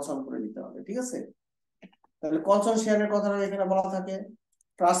শেয়ার কলস অন করে দিতে হবে, ঠিক আছে? তাহলে কনসন শেয়ারের কথাটা এখানে বলা থাকে,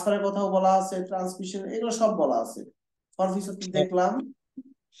 ট্রান্সফারের কথাও বলা আছে, ট্রান্সমিশন, এগুলো সব বলা আছে। ফরফিচার তো দেখলাম।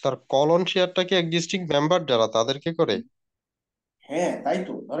 স্যার কল অন শেয়ারটা কি এক্সিস্টিং মেম্বার যারা তাদেরকে করে? হ্যাঁ তাই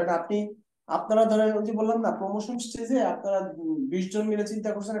তো, ধরেন আপনারা ধরেন ওই যে বললাম না, প্রমোশন স্টেজে আপনারা 20 জন মিলে চিন্তা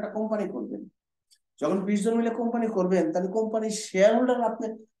করছেন একটা কোম্পানি করবেন। যখন 20 জন মিলে কোম্পানি করবেন, তাহলে কোম্পানির শেয়ার হোল্ডার আপনি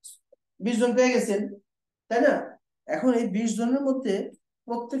 20 জন পেয়ে গেছেন, তাই না? এখন এই 20 জনের মধ্যে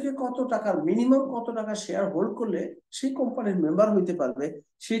প্রত্যেকে কত টাকার, মিনিমাম কত টাকা শেয়ার হোল্ড করলে সেই কোম্পানির মেম্বার হইতে পারবে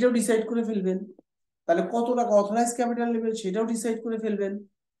সেটাও ডিসাইড করে ফেলবেন। তাহলে কত টাকা অথরাইজ ক্যাপিটাল নেবেন সেটাও ডিসাইড করে ফেলবেন,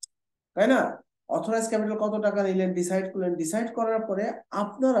 তাই না? অথরাইজ ক্যাপিটাল কত টাকা নিলেন ডিসাইড করলেন, ডিসাইড করার পরে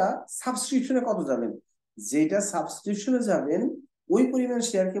আপনারা সাবস্ক্রিপশনে কত যাবেন, যেটা সাবস্ক্রিপশনে যাবেন ওই পরিমাণ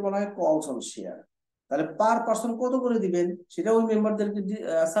শেয়ারকে বলা হয় কলস অন শেয়ার। তাহলে পার পার্সন কত করে দিবেন সেটা ওই মেম্বারদেরকে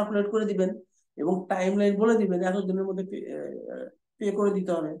সার্কুলেট করে দিবেন এবং টাইম লাইন বলে দিবেন, এত দিনের মধ্যে পে করে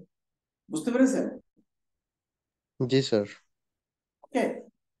দিতে হবে। বুঝতে পেরেছেন? জি স্যার। ওকে,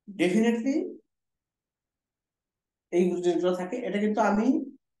 ডেফিনেটলি এই যেগুলো থাকে, এটা কিন্তু আমি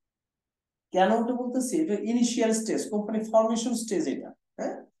কেন ওটা বলতেছি, এটা initial stage, company formation stage এটা।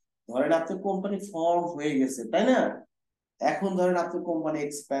 হ্যাঁ, ধরেন আপনার কোম্পানি ফর্ম হয়ে গেছে, তাই না? এখন ধরেন আপনার কোম্পানি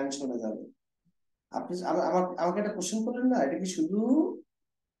এক্সপ্যানশনে যাবে, আপনি আমাকে একটা কোশ্চেন করলেন না, এটা কি শুধু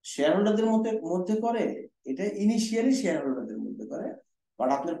শেয়ার হোল্ডারদের মধ্যে মধ্যে করে? এটা ইনিশিয়ালি শেয়ার হোল্ডারদের মধ্যে করে, বাট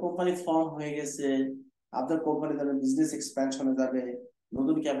আপনার কোম্পানি ফর্ম হয়ে গেছে, আপনার কোম্পানি ধরেন বিজনেস এক্সপ্যানশনে যাবে,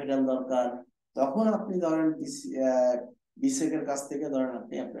 নতুন ক্যাপিটাল দরকার, তখন আপনি ধরেন বিসেক এর কাছ থেকে ধরেন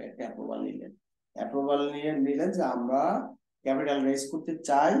আপনি আপনার একটা অ্যাপ্রুভাল নিলেন, নিলেন যে আমরা ক্যাপিটাল রেজ করতে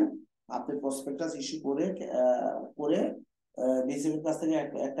চাই। আপনি প্রসপেক্টাস ইস্যু করে বিসেক এর কাছ থেকে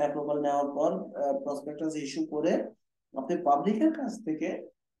একটা অ্যাপ্রুভাল নেওয়ার পর প্রসপেক্টাস ইস্যু করে আপনি পাবলিকের কাছ থেকে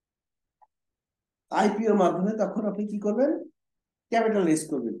আইপিওর মাধ্যমে তখন আপনি কি করবেন, ক্যাপিটাল রেজ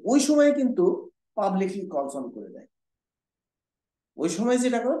করবেন। ওই সময় কিন্তু পাবলিকলি কনসার্ন করে দেয়, ওই সময়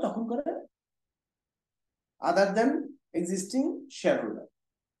যেটা করে তখন করে আদার দেন এক্সিস্টিং শেয়ার হোল্ডার।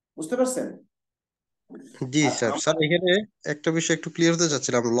 বুঝতে পারছেন? জি আর স্যার। স্যার এখানে একটা বিষয় একটু ক্লিয়ার হতে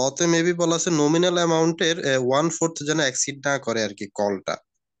চাচ্ছিলাম, লতে মেবি বলা আছে নমিনাল অ্যামাউন্টের 1/4 যেন এক্সিড না করে আর কি কলটা।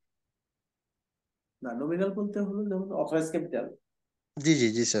 না, নমিনাল বলতে হলো যেমন অথরাইজ ক্যাপিটাল। জি জি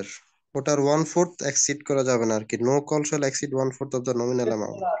জি স্যার, ওটার 1/4 এক্সিড করা যাবে না আর কি, no call shall exceed 1/4 of the nominal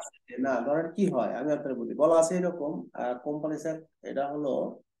amount. বলা আছে যে, না ধরেন কি হয় আমি আপনার বলি, বলা আছে এরকম কোম্পানি স্যার, এটা হলো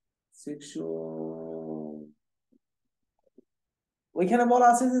 6, ওইখানে বলা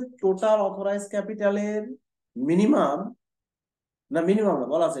আছে যে টোটাল অথরাইজ ক্যাপিটালের মিনিমাম, মিনিমাম না,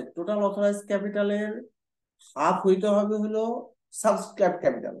 বলা আছে টোটাল অথরাইজ ক্যাপিটালের হাফ হইতে হবে হলো সাবস্ক্রাইব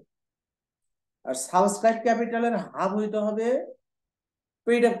ক্যাপিটাল, আর সাবস্ক্রাইব ক্যাপিটালের হাফ হইতে হবে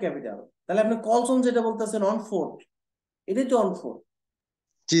পেইড আপ ক্যাপিটাল। তাহলে আপনি কলসন যেটা বলতেছেন অন ফোর্থ, এটাই তো on fourth,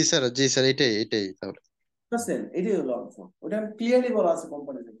 G sir G sir, এটাই এটাই তাহলে। বুঝছেন? এটাই হলো অন ফোর্থ, ওটা ক্লিয়ারলি বলা আছে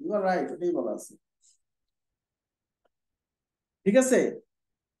কোম্পানি থেকে, ইউ আর রাইট, ওটাই বলা আছে। ঠিক আছে,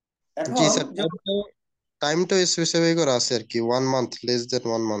 জি এখন স্যার, যেমন টাইমটা স্পেসিফাই করা আছে আর কি, 1 month, less than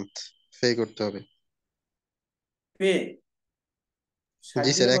 1 month pay করতে হবে। পে 60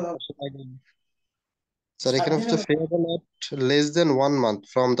 জি স্যার, দিনের এক কথা, মাসের আগে। স্যার 60 এখানে দিনের হচ্ছে কথা, payable at less than 1 month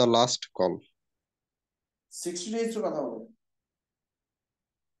from the last call. 60 days কথা বলে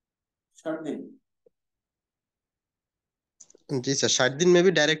 60 দিন। জি স্যার, 60 দিন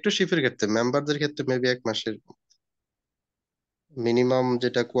মেবি ডাইরেক্টরশিপের ক্ষেত্রে, মেম্বারদের ক্ষেত্রে মেবি 1 মাসের মিনিমাম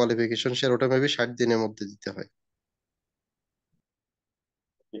যেটা কোয়ালিফিকেশন স্যার, ওটা মেবি 60 দিনের মধ্যে দিতে হয়।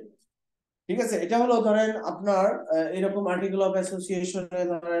 ঠিক আছে, এটা হলো ধরেন আপনার এরকম আর্টিকেল অফ অ্যাসোসিয়েশনে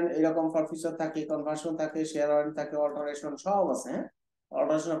ধরেন এরকম ফরফিচার থাকে, কনভার্সন থাকে, শেয়ার ওয়ারেন্ট থাকে, অল্টারেশন সব আছে। হ্যাঁ,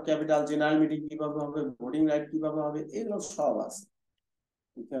 alteration of capital, general meeting কিভাবে হবে, ভোটিং রাইট কিভাবে হবে, এগুলো সব আছে।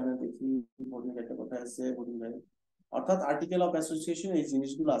 এখানে দেখি ভোটিং রাইটটা কোথায় আছে, ভোটিং রাইট অর্থাৎ আর্টিকেল অফ অ্যাসোসিয়েশন, এই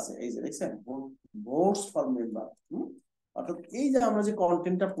জিনিসগুলো আছে, এই যে দেখছেন ভোটস ফর মেম্বার। অর্থাৎ এই যে আমরা যে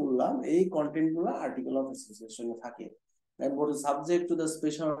কন্টেন্টটা পড়লাম, এই কন্টেন্ট গুলো আর্টিকেল অফ অ্যাসোসিয়েশনে থাকে। And what is subject to the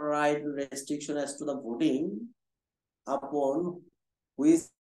special right restriction as to the voting upon which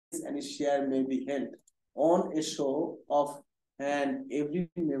any share may be held on a show of hand every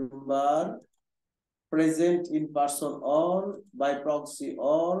member present in person or by proxy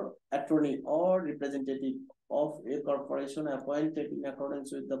or attorney or representative of a corporation appointed in accordance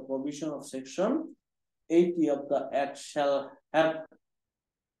with the provision of section 80 of the Act shall have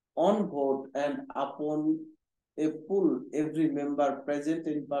on vote and upon a poll every member present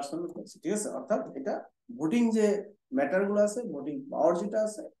in person। ঠিক আছে, অর্থাৎ এটা voting যে matter গুলো আছে, voting পাওয়ার যেটা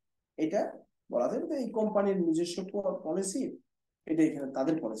আছে, এটা বলা যায় এই কোম্পানির নিজস্ব পলিসি, এটা এখানে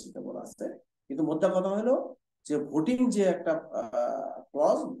তাদের পলিসিটা বলা আছে। কিন্তু মোদ্দা কথা হলো যে ভোটিং যে একটা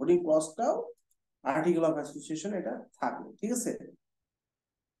clause, voting ক্লজটাও article of association এটা থাকবে, ঠিক আছে।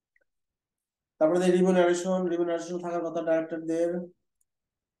 তারপরে রিমিউনারেশন থাকার কথা ডাইরেক্টরদের,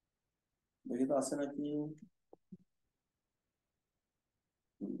 দেখি তো আছে নাকি।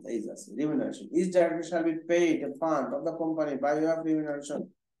 এই যে আছে remuneration, each director shall be paid A fund of the company by way of remuneration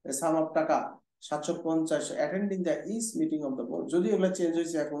A some of টাকা 750 attending the each meeting of the board. যদি এগুলো চেঞ্জ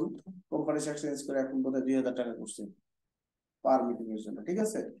হয়েছে, এখন কোম্পানি চেঞ্জ করে এখন বোধহয় 2000 টাকা করছে পার মিটিং এর জন্য, ঠিক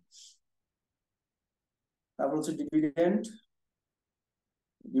আছে। তারপর হচ্ছে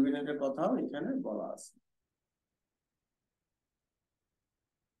ডিভিডেন্ডের কথাও এখানে বলা আছে।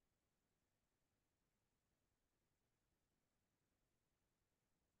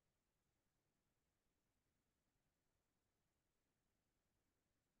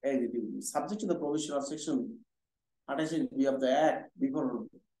 Subject to the provision of section 28B of the Act, before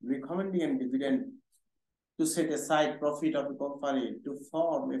recommending a dividend, to set aside profit of the company, to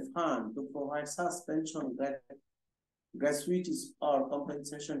form a fund to provide suspension, gratuities or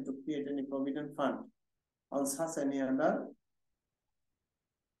compensation, to create any provident fund on such any other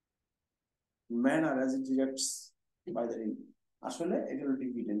manner as it directs by the law. আসলে এটা হলো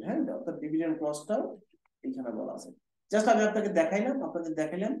dividend, হ্যাঁ, অর্থাৎ dividend ক্লজটাও এখানে বলা আছে। Just আমি আপনাদের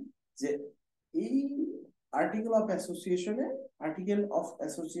দেখাইলাম যে এই আর্টিকেল অফ অ্যাসোসিয়েশনে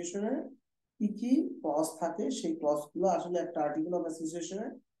কি কি ক্লজ থাকে, সেই ক্লজগুলো আসলে একটা আর্টিকেল অফ অ্যাসোসিয়েশনে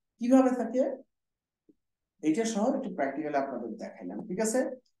কিভাবে থাকে এটা সহ একটু প্র্যাকটিক্যালি আপনাদের দেখাইলাম, ঠিক আছে।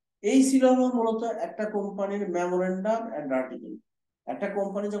 এই ছিল মূলত একটা কোম্পানির মেমোরেন্ডাম এন্ড আর্টিকেল। একটা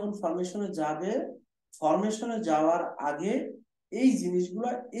কোম্পানি যখন ফরমেশনে যাওয়ার আগে এই জিনিসগুলো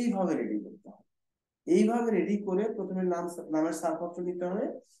এইভাবে রেডি করতে হবে। এইভাবে রেডি করে প্রথমে নামের ছাড়পত্র নিতে হবে,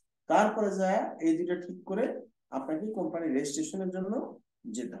 তারপরে যায় এই দুটো ঠিক করে আপনাকে কোম্পানি রেজিস্ট্রেশনের জন্য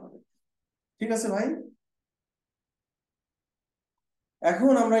যেতে হবে, ঠিক আছে ভাই।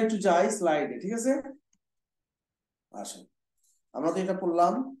 এখন আমরা একটু যাই স্লাইডে, ঠিক আছে। আসেন, আমরা তো এটা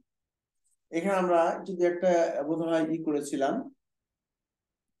পড়লাম। এখানে আমরা যদি একটা বোধহয় করেছিলাম,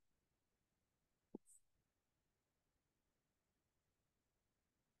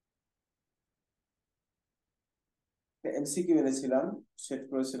 এমসিকিউ এনেছিলাম, সেট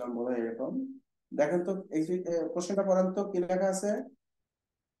করেছিলাম বোধহয় এরকম। দেখেন তো এই কোশ্চেনটা পড়েন তো, কি লেখা আছে।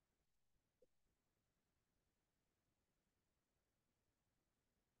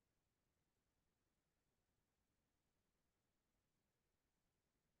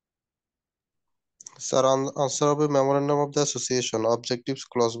 স্যার আনসার হবে memorandum of the association objectives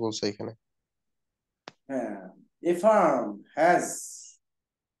clause বলছে এখানে। হ্যাঁ, a firm has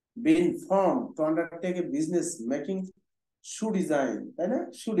been formed to undertake a business making তাই না,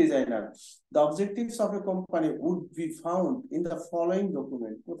 designer. The objectives of a company would be found in the following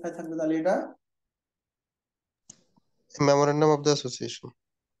document. কোথায় থাকবে তাহলে এটা? Memorandum of the association.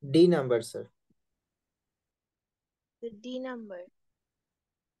 D number sir. The D number.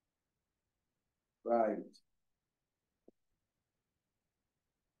 Right.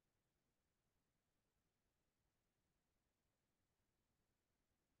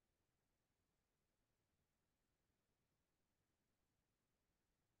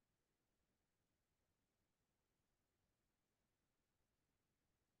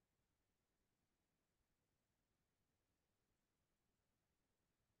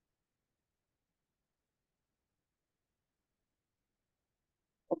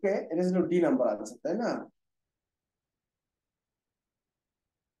 ওকে, এটা ছিল D number আছে, তাই না?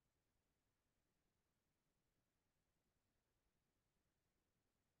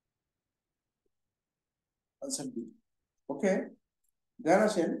 আচ্ছা, ডি। ওকে, দেন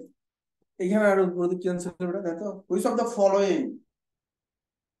আসেন এখানে আরো কি আনসার করবে দেখো। Which of the following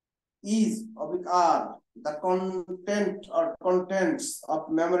is are the content or contents of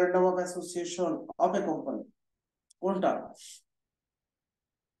memorandum of association of a company? কোনটা?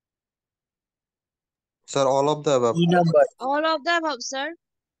 Sir all of the above. E number. All of the above, sir.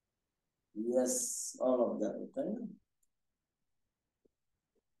 Yes, all of that, তাই না?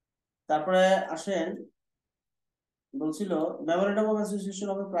 তারপরে আসেন, বলছিল memorandum of association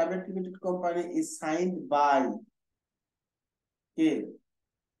of A private limited company is signed by K?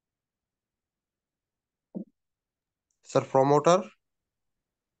 Sir promoter.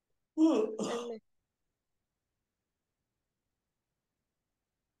 And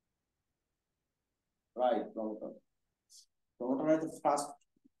right, promoter হয় তো first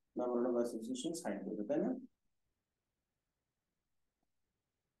memorandum of association sign করবে, তাই না?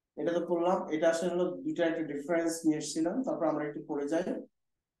 এটা তো পড়লাম। এটা আসলে হলো দুইটা একটা ডিফারেন্স নিয়ে এসেছিলাম, তারপর আমরা একটু পড়ে যাই।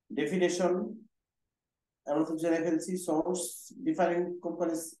 ডেফিনেশন আমরা তো জেনে ফেলছি। Source defining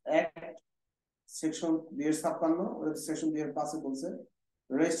companies act section 2 এর 56, সেকশন 2 এর 5 বলছে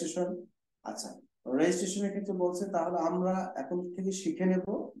রেজিস্ট্রেশন। আচ্ছা, রেজিস্ট্রেশনের ক্ষেত্রে বলছে, তাহলে আমরা এখন থেকে শিখে নেব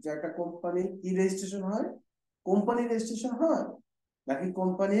যে একটা কোম্পানি কি রেজিস্ট্রেশন হয়, কোম্পানি রেজিস্ট্রেশন হয় নাকি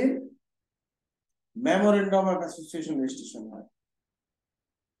কোম্পানির মেমোরেন্ডাম অফ অ্যাসোসিয়েশন রেজিস্ট্রেশন হয়।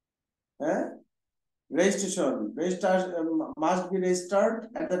 হ্যাঁ, registration must be registered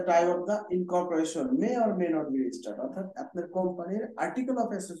at the time of the incorporation, may or may not be registered, অর্থাৎ আপনার কোম্পানির আর্টিকেল অফ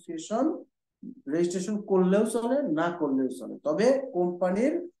অ্যাসোসিয়েশন রেজিস্ট্রেশন করলেও চলে, না করলেও চলে, তবে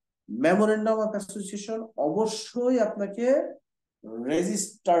কোম্পানির মেমোরেন্ডাম অফ অ্যাসোসিয়েশন অবশ্যই আপনাকে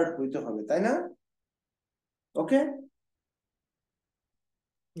রেজিস্টার্ড হইতে হবে, তাই না? ওকে,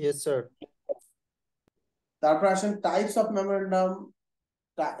 Yes, sir. তারপর আসেন types of memorandum,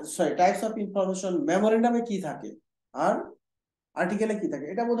 sorry types of information. মেমোরেন্ডামে কি থাকে আর আর্টিকেলে কি থাকে,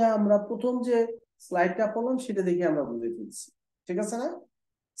 এটা বোধহয় আমরা প্রথম যে স্লাইডটা পড়লাম সেটা দেখে আমরা বুঝে ফেলছি, ঠিক আছে না?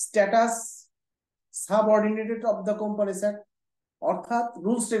 Status subordinated of the companies act, অর্থাৎ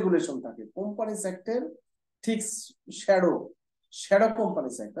রুলস রেগুলেশন থাকে কোম্পানিজ অ্যাক্টের ঠিক শ্যাডো, শ্যাডো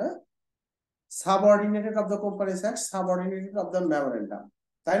কোম্পানিজ অ্যাক্ট, হ্যাঁ, subordinated of the companies act, subordinated of the memorandum,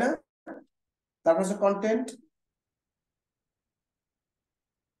 তাই না? তারপর হচ্ছে content,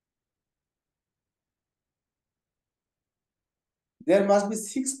 there must be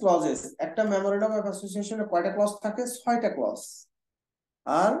 6 clauses, একটা মেমোরেন্ডাম অফ অ্যাসোসিয়েশনে কয়টা ক্লজ থাকে? 6টা ক্লজ।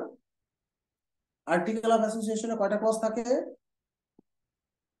 আর আর্টিকেল অফ অ্যাসোসিয়েশনে কয়টা ক্লজ থাকে?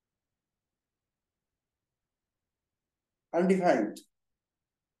 Undefined,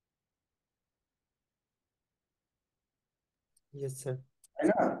 Yes, sir. তাই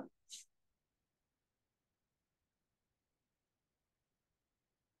না?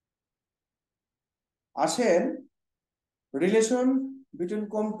 আসেন relation between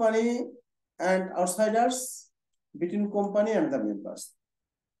company and outsiders, between company and the members.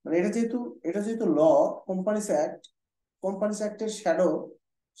 মানে এটা যেহেতু ল, কোম্পানিস অ্যাক্ট, কোম্পানিস অ্যাক্টের শ্যাডো,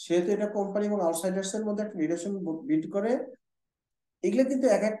 সেহেতু এটা কোম্পানি এবং আউটসাইডার্স এর মধ্যে একটা রিলেশন বিল্ড করে। এগুলো কিন্তু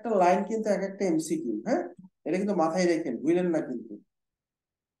এক একটা লাইন কিন্তু এক একটা এমসিকিউ, হ্যাঁ, এটা কিন্তু মাথায় রেখেন, বুঝলেন না? কিন্তু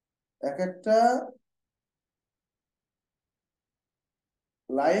এক একটা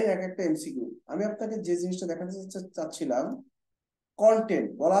লাইন এক একটা এমসিকিউ। আমি আপনাকে যে জিনিসটা দেখাতে চাচ্ছিলাম, কন্টেন্ট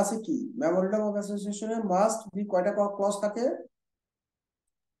বলা আছে কি, মেমোরেন্ডাম অফ অ্যাসোসিয়েশনে মাস্ট বি কয়টা ক্লজ থাকে?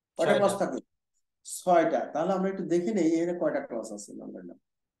 কয়টা ক্লজ 6টা। থাকে? 6টা। তাহলে আমরা একটু দেখে নেই এখানে কয়টা ক্লজ আছে মেমোরেন্ডাম।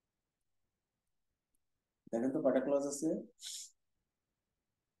 দেখেন তো কয়টা ক্লজ আছে।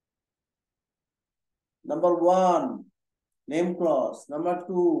 Number 1 name clause, number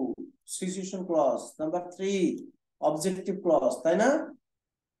 2 situation clause, number 3 objective clause, তাই না?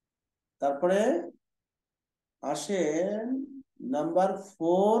 তারপরে আসেন নাম্বার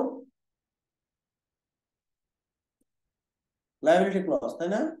 4 লায়াবিলিটি ক্লজ, তাই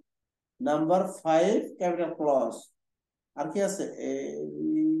না? Number 5 capital clause. আর কি আছে?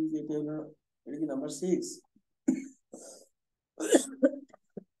 যেটা হলো, এটা কি নাম্বার 6?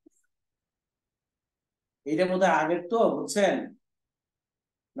 এটা বোধহয় আগের, তো বুঝছেন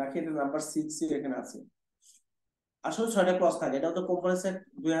নাকি এটা নাম্বার 6 এখানে আছে? আসলে 6টা ক্লজ থাকে, এটা তো কোম্পানি অ্যাক্ট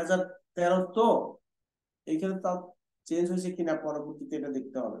 2013, তো এইখানে তা চেঞ্জ হয়েছে কিনা পরবর্তীতে এটা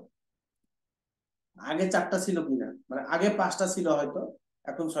দেখতে হবে। আগে 4টা ছিল কিনা, মানে আগে 5টা ছিল হয়তো,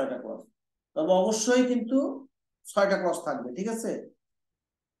 এখন 6টা ক্লজ। তবে অবশ্যই কিন্তু 6টা ক্লজ থাকবে, ঠিক আছে?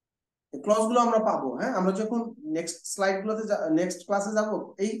 ক্লজ গুলো আমরা পাবো, হ্যাঁ, আমরা যখন নেক্সট স্লাইড গুলোতে, নেক্সট ক্লাসে যাব,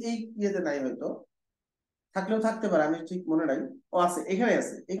 এই ইয়েতে নাই হয়তো, থাকলেও থাকতে পারে, আমি ঠিক মনে নাই। ও আছে, এখানে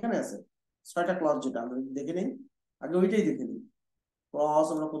আছে, এখানে আছে 6টা ক্লজ, যেটা আমরা দেখে নিই আগে, ওইটাই দেখে নিই। ক্লজ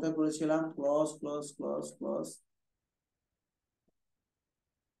আমরা কোথায় পড়েছিলাম? ক্লজ ক্লজ ক্লজ ক্লজ,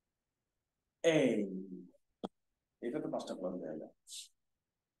 এই এটা তো 5টা ক্লজ দেওয়া যায়।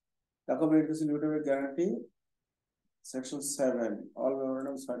 Document guarantee section 7 all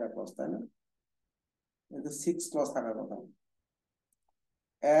memorandum 6টা ক্লজ, তাই না? এটা 6 ক্লজ থাকার কথা।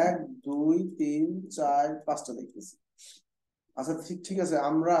 1 2 3 4 5টা দেখতেছি। আচ্ছা, ঠিক ঠিক আছে,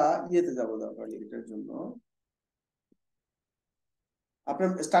 আমরা ইয়েতে যাবো দরকার এটার জন্য। আপনার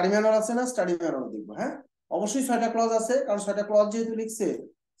স্টাডি ম্যানুয়াল আছে না? স্টাডি ম্যানুয়াল দেখবো, হ্যাঁ। অবশ্যই 6টা ক্লজ আছে, কারণ 6টা ক্লজ যেহেতু লিখছে,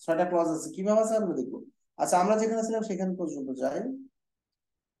 6টা ক্লজ আছে, কিভাবে আছে আমরা দেখবো। আচ্ছা, আমরা যেখানে ছিলাম সেখানে পর্যন্ত যাই।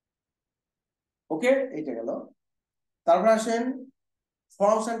 ওকে, এইটা গেল। তারপর আসেন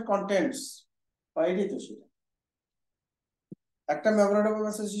ফর্মস এন্ড কন্টেন্টস, এটাই তো সেটা। একটা মেমোরেন্ডাম অফ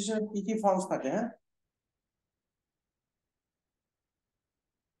অ্যাসোসিয়েশন কি কি ফর্মস থাকে, হ্যাঁ?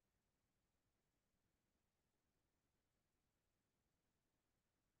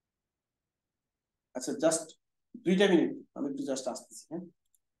 আচ্ছা, জাস্ট 2টা মিনিট, আমি একটু জাস্ট আসতেছি, হ্যাঁ।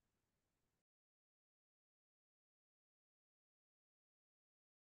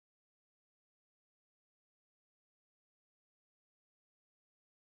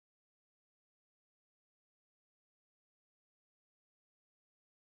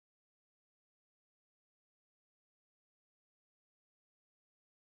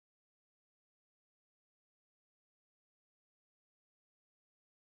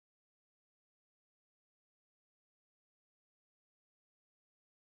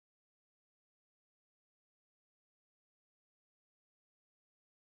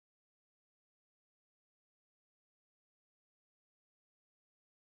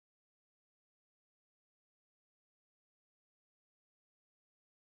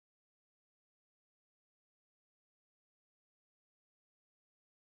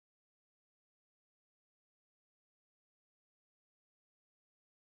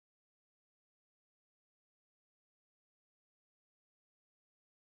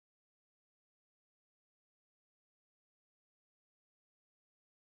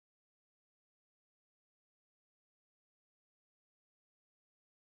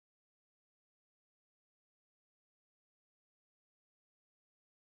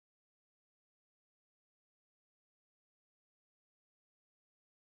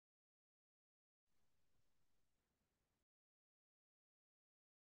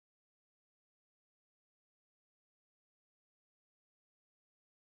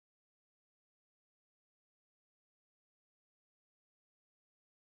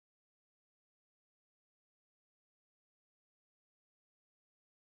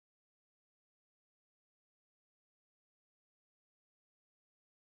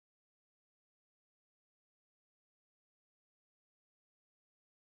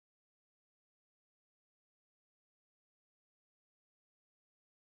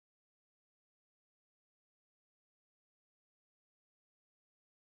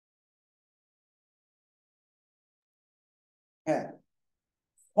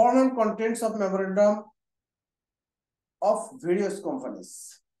 Formal contents of memorandum of various companies.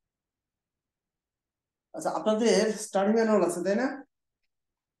 আচ্ছা, আপনাদের স্টাডি ম্যানুয়াল আছে তাই না?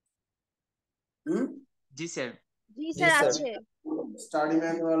 জি স্যার। জি জি স্যার স্যার আছে। স্টাডি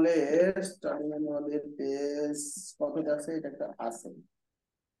ম্যানুয়ালের পেজ কত আছে? এটা একটা আছে,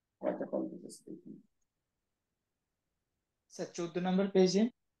 একটা কমপ্লিট আছে দেখুন। স্যার 14 নম্বর পেজে।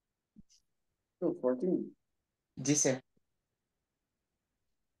 তো 14 জি স্যার।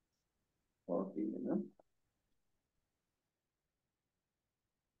 14 না?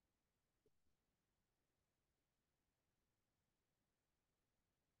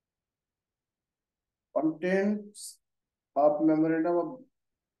 Contents of memorandum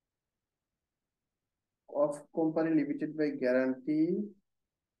of company limited by guarantee.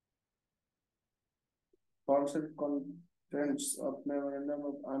 Consent contents of memorandum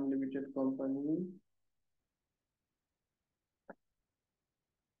of unlimited company.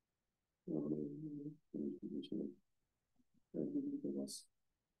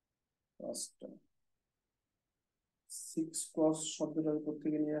 Six clause শব্দটার উপর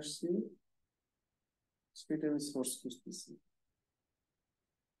থেকে নিয়ে আসছি, সেটা আমি সোর্স খুঁজতেছি।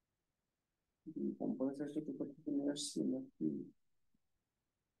 কোম্পানি সাইজটা কোথা থেকে নিয়ে আসছি নাকি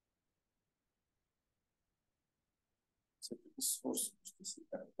সোর্স খুঁজতেছি।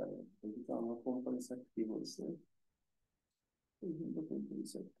 আমার কোম্পানি সাইজ কি বলছে, কোম্পানি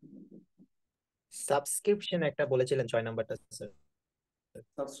সাইজ সাবস্ক্রিপশন একটা বলেছিলেন 6 নাম্বারটা স্যার।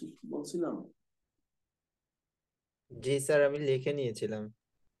 বলছিলাম। জি স্যার আমি লিখে নিয়েছিলাম।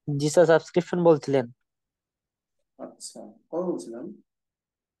 জি স্যার, সাবস্ক্রিপশন বলছিলেন আচ্ছা, কবে বলছিলাম?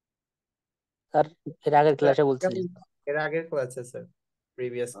 স্যার, এর আগের ক্লাসে বলছিলেন। এর আগের ক্লাসে স্যার,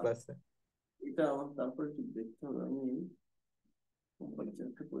 প্রিভিয়াস ক্লাসে। এটা আমার তারপরে একটু দেখতে হবে। আমি কোম্পানি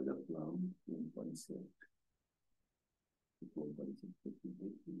সেক্টর করে রাখলাম, কোম্পানি সেক্টর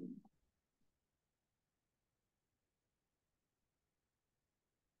দেখি।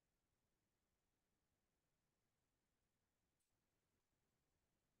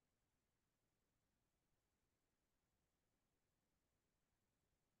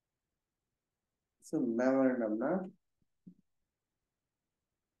 মেমোরেন্ডাম না?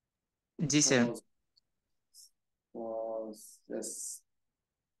 জি sir. Yes.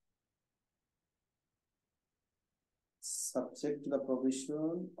 Subject to the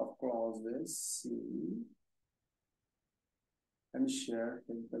provision of clauses C and share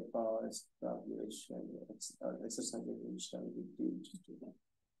in the power establishment exercise shall be due to the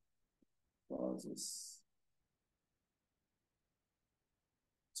clauses.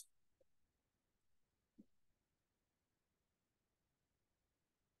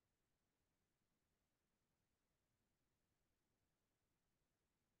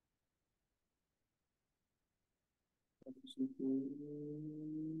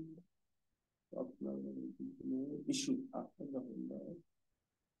 Issue after the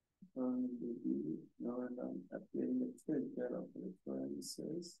memorandum appearing the filter of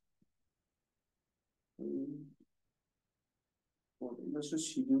references.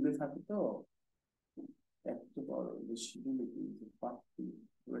 শিডিউলে থাকে তো একটা বড় শিডিউলে কিন্তু party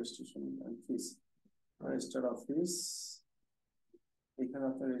registration and fees. Register office, এখানে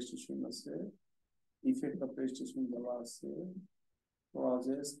আপনার registration আছে, effect of registration দেওয়া আছে,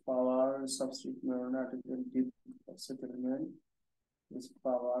 clauses, power, substitute memorandum, article, deed of settlement, this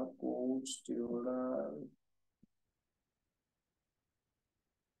power, code, stakeholder,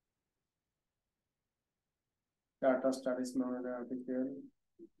 data studies memorandum, article,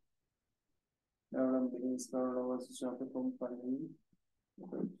 memorandum begins, memorandum association of the company.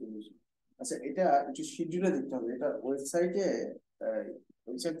 আচ্ছা, এটা একটু শিডিউলে দেখতে হবে। এটা ওয়েবসাইটে,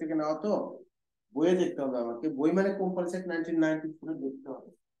 ওয়েবসাইট থেকে নেওয়া তো, বইয়ে দেখতে হবে আমাকে। বই মানে কোম্পানি সেক্ট 1994 দেখতে হবে।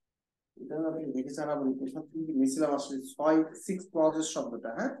 এটা আমি দেখে জানাবো কি মিছিলাম আসলে 6 ক্লজের শব্দটা।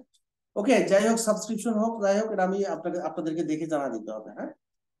 হ্যাঁ, ওকে, যাই হোক, সাবস্ক্রিপশন হোক যাই হোক, এটা আমি আপনাদেরকে দেখে জানা দিতে হবে। হ্যাঁ,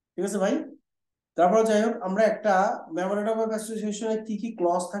 ঠিক আছে ভাই। তারপর যাই হোক, আমরা একটা মেমোরেন্ডাম অফ অ্যাসোসিয়েশনে কি কি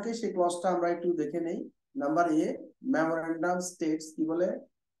ক্লজ থাকে সেই ক্লজটা আমরা একটু দেখে নেই। নাম্বার এ, মেমোরেন্ডাম স্টেটস কি বলে,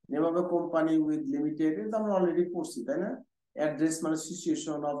 name of a company with limited, এটা আমরা অলরেডি পড়ছি তাই না? অ্যাড্রেস মানে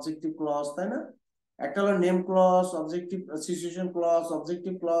সিচুয়েশন, অবজেক্টিভ ক্লজ তাই না? একটা হলো name clause, objective situation clause,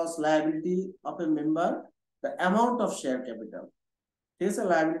 objective clause, liability of a member, the amount of share capital. ঠিক আছে,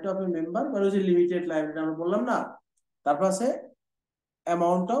 লায়াবিলিটি অফ এ মেম্বার মানে ওই যে লিমিটেড লায়াবিলিটি আমরা বললাম না। তারপর আছে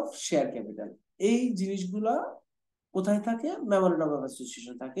অ্যামাউন্ট অফ শেয়ার ক্যাপিটাল। এই জিনিসগুলা কোথায় থাকে? মেমোরেন্ডাম অফ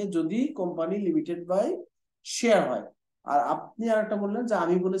অ্যাসোসিয়েশন থাকে, যদি কোম্পানি লিমিটেড বাই শেয়ার হয়। আর আপনি আর একটা বললেন যে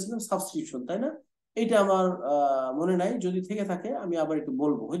আমি বলেছিলাম সাবস্ক্রিপশন তাই না? এটা আমার মনে নাই, যদি থেকে থাকে আমি আবার একটু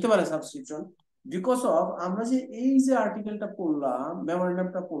বলবো, হইতে পারে সাবস্ক্রিপশন। বিকজ অফ আমরা যে এই যে আর্টিকেলটা পড়লাম,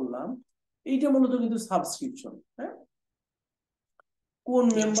 মেমোরেন্ডামটা পড়লাম, এইটা মূলত কিন্তু সাবস্ক্রিপশন। হ্যাঁ, কোন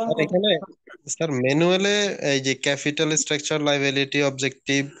মেম্বার স্যার এখানে স্যার ম্যানুয়ালে এই যে capital structure liability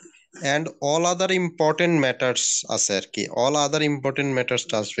objective and all other important matters আছে আর কি, অল আদার ইম্পর্টেন্ট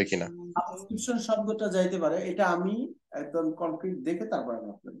ম্যাটার্সটা আসবে কিনা? সাবস্ক্রিপশন শব্দটা যাইতে পারে, এটা আমি একদম কনক্রিট দেখে তারপর আমি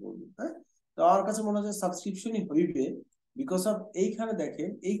আপনাকে বলবো। হ্যাঁ, তো আমার কাছে মনে হয় সাবস্ক্রিপশনই হইবে, বিকজ অফ এইখানে দেখেন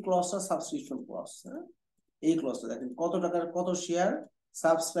এই ক্লজটা সাবস্ক্রিপশন ক্লজ। হ্যাঁ, এই ক্লজটা দেখেন কত টাকার কত share,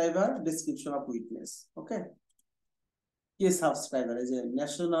 subscriber, description of witness. Okay, K subscriber, এই যে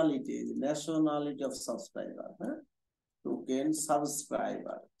ন্যাশনালিটি, এই যে ন্যাশনালিটি অফ সাবস্ক্রাইবার। হ্যাঁ, টোকেন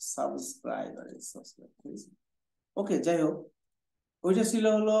সাবস্ক্রাইবার, সাবস্ক্রাইবার, ওকে, যাই হোক, ওইটা ছিল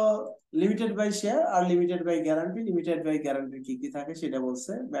হলো limited by share R limited by guarantee. Limited by guarantee কি কি থাকে সেটা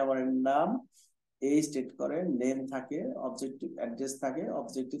বলছে, মেমোরেন্ডাম এই স্টেট করে, নেম থাকে, অবজেক্টিভ অ্যাড্রেস থাকে,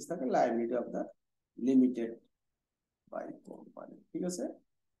 অবজেক্টিভ থাকে, liability of the limited by company. ঠিক আছে,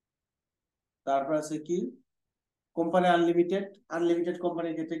 তারপর আছে কি কোম্পানি আনলিমিটেড। আনলিমিটেড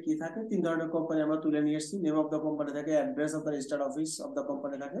কোম্পানির ক্ষেত্রে কি থাকে, তিন ধরনের কোম্পানি আমরা তুলে নিয়ে এসেছি। নেম অফ দা কোম্পানি থাকে, address of the registered office of the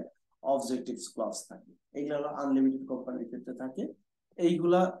company থাকে, অবজেক্টিভস ক্লজ থাকে। এইগুলো হলো আনলিমিটেড কোম্পানির ক্ষেত্রে থাকে।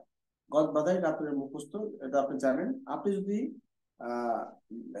 এইগুলা গদ বাধাই আপনার মুখস্থ, এটা আপনি জানেন। আপনি যদি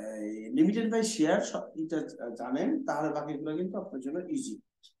লিমিটেড বাই শেয়ার এটা জানেন তাহলে বাকিগুলো কিন্তু আপনার জন্য ইজি।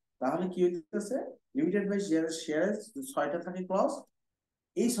 তাহলে কি হইতেছে, লিমিটেড বাই শেয়ারের 6টা থাকে ক্লজ,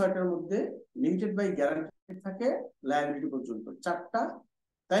 এই 6টার মধ্যে লিমিটেড বাই গ্যারান্টি থাকে লায়াবিলিটি পর্যন্ত 4টা,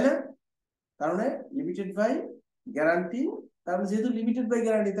 তাই না? কারণ লিমিটেড বাই গ্যারান্টি, কারণ যেহেতু লিমিটেড বাই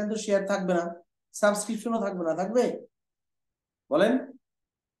গ্যারান্টি তাহলে তো শেয়ার থাকবে না, সাবস্ক্রিপশনও থাকবে না, থাকবে বলেন?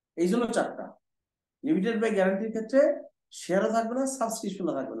 এই জন্য 4টা। লিমিটেড বাই গ্যারান্টির ক্ষেত্রে শেয়ারও থাকবে না,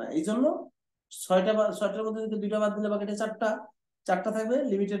 সাবস্ক্রিপশনও থাকবে না। এই জন্য 6টার মধ্যে থেকে 2টা বাদ দিলে বাকিটা 4টা থাকবে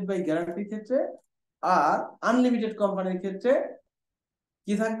লিমিটেড বাই গ্যারান্টির ক্ষেত্রে। আর আনলিমিটেড কোম্পানির ক্ষেত্রে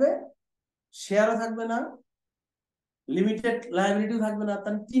কি থাকবে, শেয়ারও থাকবে না, লিমিটেড লায়াবিলিটিও থাকবে না,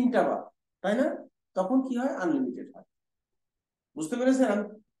 তার 3টা বাদ, তাই না? তখন কি হয়, আনলিমিটেড হয়। বুঝতে পেরেছেন আমি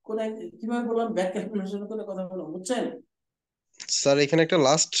কোন কিভাবে বললাম, ব্যাক ক্যালকুলেশন করে কথা বললাম, বুঝছেন? স্যার এখানে একটা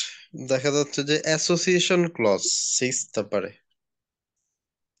লাস্ট দেখা যাচ্ছে যে অ্যাসোসিয়েশন ক্লজ 6 তারপরে।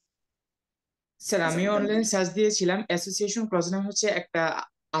 স্যার আমিও অনলাইনে সার্চ দিয়েছিলাম, অ্যাসোসিয়েশন ক্লজ নাম হচ্ছে একটা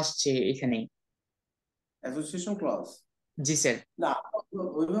আসছে এখানে। অ্যাসোসিয়েশন ক্লজ, জি স্যার। না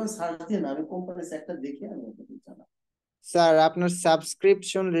ওইভাবে সার্চ দিয়ে না, আমি কোম্পানি একটা দেখে আমি আপনাকে জানাবো। স্যার আপনার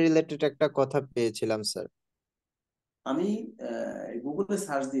সাবস্ক্রিপশন রিলেটেড একটা কথা পেয়েছিলাম স্যার। আমি গুগলে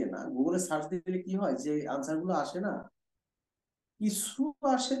সার্চ দিয়ে না, গুগলে সার্চ দিলে কি হয় যে আনসার গুলো আসে না, কিছু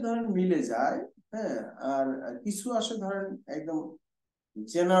আসে ধরেন মিলে যায়, হ্যাঁ, আর কিছু আসে ধরেন একদম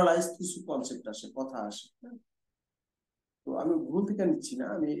জেনারেলাইজ কিছু কনসেপ্ট আসে, কথা আসে। হ্যাঁ? তো আমি ভুল থেকে নিচ্ছি না,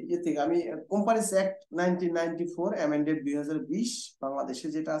 আমি থেকে আমি কোম্পানিজ অ্যাক্ট 1994 অ্যামেন্ডেড 2020 বাংলাদেশে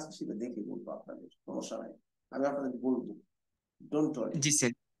যেটা আছে সেটা দেখে বলবো আপনাদের, সমস্যা নাই, আমি আপনাদের বলবো, ডোন্ট ওয়ারি। G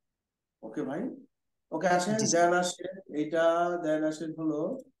sir. ওকে ভাই, ওকে আসেন, জি দেন আসেন এইটা, দেন আসেন হলো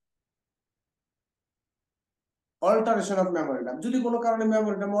অল্টারেশন অফ মেমোরেন্ডাম। যদি কোনো কারণে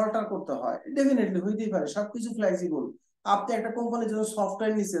মেমোরেন্ডাম অল্টার করতে হয়, ডেফিনেটলি হইতেই পারে, সবকিছু ফ্লেক্সিবল। আপনি একটা কোম্পানির জন্য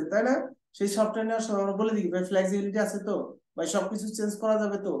সফটওয়্যার নিছেন, তাই না? সেই সফটওয়্যার নেওয়ার সময় আমরা বলে দিই ভাই ফ্লেক্সিবিলিটি আছে তো, ভাই সবকিছু চেঞ্জ করা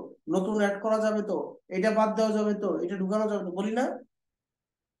যাবে তো, নতুন অ্যাড করা যাবে তো, এটা বাদ দেওয়া যাবে তো, এটা ঢুকানো যাবে তো, বলি না?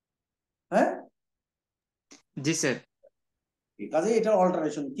 হ্যাঁ, জি স্যার। কাজে এটা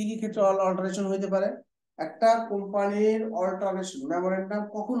অল্টারেশন। কি কি ক্ষেত্রে অল্টারেশন হইতে পারে? একটা কোম্পানির অল্টারেশন মেমোরেন্ডাম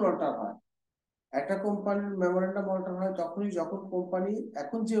কখন অল্টার হয়? একটা কোম্পানির মেমোরেন্ডাম অল্টার হয় তখনই যখন কোম্পানি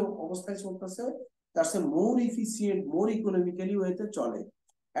এখন যে অবস্থায় চলতেছে তার সে মোর ইফিসিয়েন্ট, মোর ইকোনমিক্যালি ওয়েতে চলে,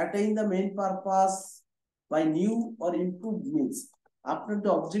 attain the main purpose by new or improved means. আপনার যে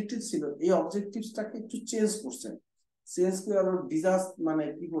অবজেক্টিভ ছিল এই অবজেক্টিভসটাকে একটু চেঞ্জ করছেন, চেঞ্জ করে আরো মানে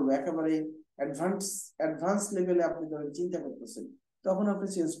কি বলবো, একেবারে অ্যাডভান্স লেভেলে আপনি ধরেন চিন্তা করতেছেন, তখন আপনি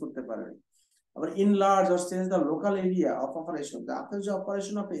চেঞ্জ করতে পারেন। আবার enlarge or change the local area of operation, আপনার যে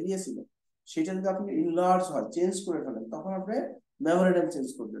অপারেশন অফ এরিয়া ছিল সেটা যদি আপনি ইনলার্জ হয়, চেঞ্জ করে ফেলেন, তখন আপনি মেমোরেন্ডাম চেঞ্জ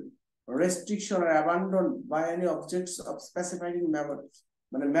করবেন। Restriction R abandon by any objects of specified in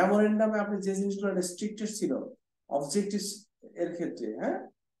মানে মেমোরেন্ডামে আপনি যে জিনিসগুলো রেস্ট্রিক্টেড ছিল অবজেক্টিভস এর ক্ষেত্রে, হ্যাঁ,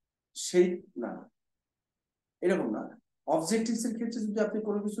 সেই না, এরকম না। অবজেক্টিভস এর ক্ষেত্রে যদি আপনি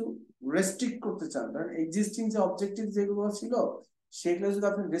কোনো কিছু রেস্ট্রিক্ট করতে চান, ধরেন এক্সিস্টিং যে অবজেক্টিভ যেগুলো ছিল সেগুলো যদি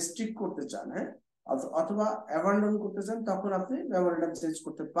আপনি রেস্ট্রিক্ট করতে চান, হ্যাঁ, অথবা অ্যাবান্ডন করতে চান, তখন আপনি মেমোরেন্ডাম চেঞ্জ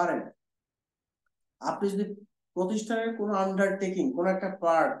করতে পারেন। আপনি যদি প্রতিষ্ঠানের কোনো আন্ডারটেকিং, কোনো একটা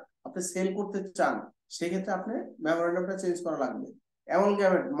পার্ট আপনি সেল করতে চান, সেক্ষেত্রে আপনি মেমোরেন্ডামটা চেঞ্জ করা লাগবে।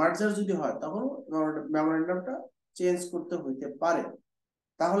 অ্যামালগামেট মার্জার যদি হয় তখন মেমোরেন্ডামটা চেঞ্জ করতে হইতে পারে।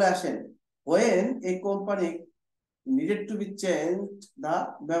 তাহলে আসেন when a company needed to be changed the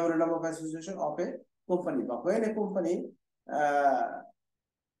memorandum of association of a company, but when a company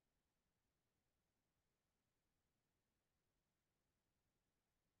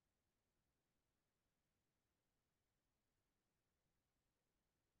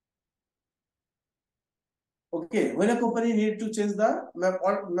okay, when a company need to change the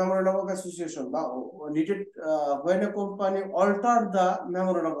memorandum of association, needed when a company alter the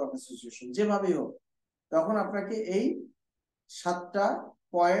memorandum of association, যেভাবেই হোক, তখন আপনাকে এই 7টা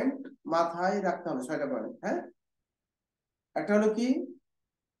point মাথায় রাখতে হবে, 6টা point. হ্যাঁ, একটা হলো কি,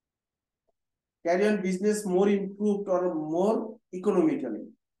 carry on business more improved or more economically,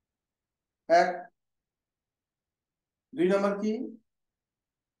 এক। 2 নাম্বার কি,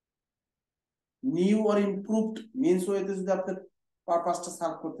 নিউ অর ইমপ্রুভড মিন্স ওয়েতে যদি আপনি পারপাসটা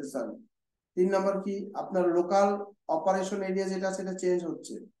সার্ভ করতে চান। 3 নাম্বার কি, আপনার লোকাল অপারেশন এরিয়া যেটা সেটা চেঞ্জ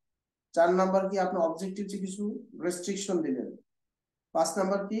হচ্ছে। 4 নাম্বার কি, আপনি অবজেক্টিভ কিছু রেস্ট্রিকশন দিলেন। 5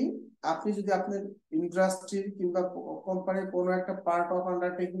 নাম্বার কি, আপনি যদি আপনার ইন্ডাস্ট্রির কিংবা কোম্পানির কোনো একটা পার্ট অফ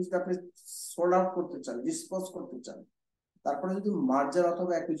আন্ডারটেকিং যদি আপনি সোল্ড আউট করতে চান, ডিসপোজ করতে চান, তারপরে যদি মার্জার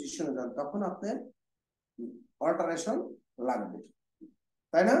অথবা অ্যাকুইজিশনে যান, তখন আপনার অল্টারেশন লাগবে,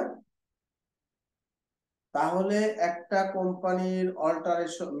 তাই না? তাহলে একটা কোম্পানির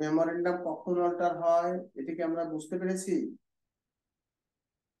অল্টারেশন মেমোরেন্ডাম কখন অল্টার হয়, এটাকে আমরা বুঝতে পেরেছি।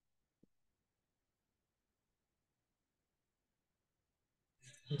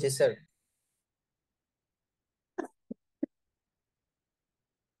 জি স্যার।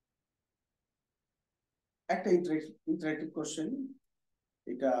 একটা ইন্টারেক্টিভ কোশ্চেন,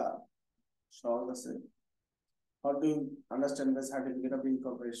 এটা সহজ আছে। How do you understand the certificate of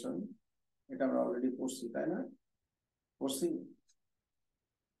incorporation? এটা আমরা অলরেডি পড়ছি, তাই না? পড়ছি।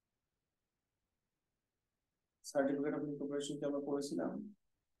 সার্টিফিকেট অফ ইনকর্পোরেশন কি আমরা পড়েছিলাম?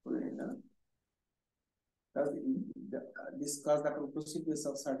 পড়িনি না? Discuss the procedures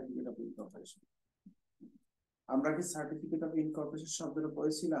of certificate of incorporation. আমরা কি সার্টিফিকেট অফ ইনকর্পোরেশন শব্দটা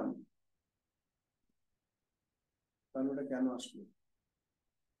পড়েছিলাম? তাহলে ওটা কেন আসলো?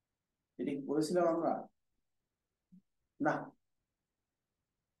 এটা কি পড়েছিলাম আমরা? না।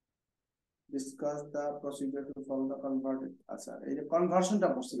 Discuss the procedure to form the converted, আচ্ছা এই যে কনভার্সনটা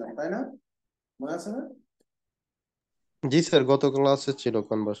পড়ছিলাম, তাই না? মনে আছে না? জি স্যার, গত ক্লাসে ছিল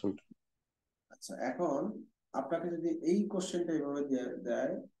কনভার্সন। আচ্ছা, এখন আপনাকে যদি এই কোশ্চেনটা এইভাবে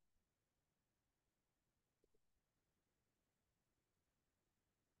দেয়,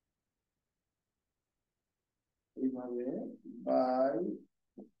 এইভাবে, by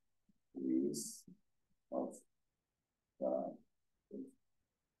which of the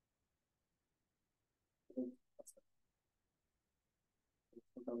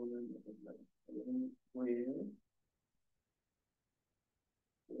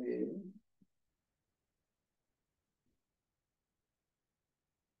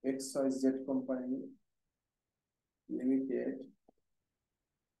XYZ company limited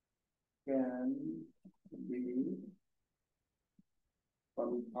can be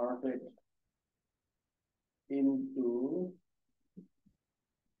converted into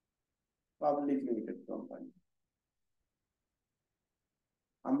public limited company।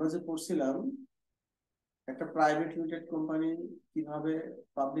 আমরা যে পড়ছিলাম একটা প্রাইভেট লিমিটেড কোম্পানি কিভাবে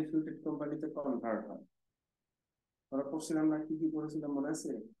পাবলিক লিমিটেড কোম্পানিতে কনভার্ট হয়, আমরা পড়ছিলাম না? কি কি পড়েছিলাম মনে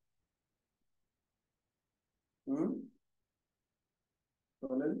আছে?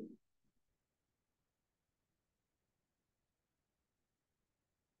 বলেন।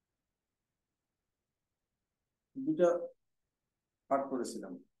 দুটা পার্ট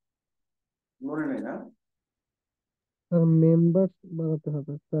করেছিলাম, মনে নেই না? মেম্বার বাড়াতে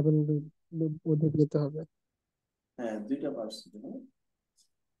হবে, 7 অধিক যেতে হবে। হ্যাঁ, দুইটা পার্ট ছিল।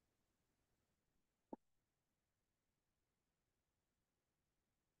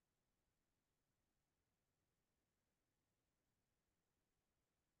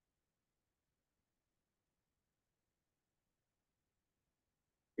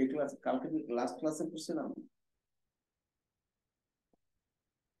 এই ক্লাস কালকে লাস্ট ক্লাসে পড়ছিলাম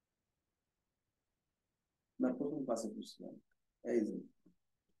না, প্রথম ক্লাসে পড়ছিলাম? এই যে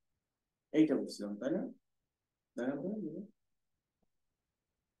এইটা পড়ছিলাম, তাই না?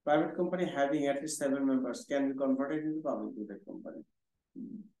 Private company having at least 7 members can be converted into public limited company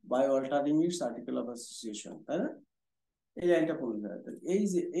by altering its article of association, তাই না? এই লাইনটা পড়ে যায়। এই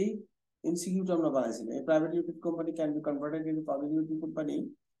যে এই এমসিকিউটা আমরা বানাইছিলাম, এই private limited company can be converted into public limited company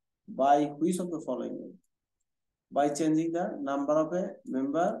by which of the following? By changing the number of a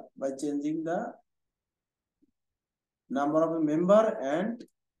member, by changing the number of a member, and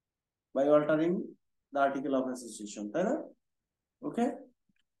by altering the article of association, তাই না? ওকে,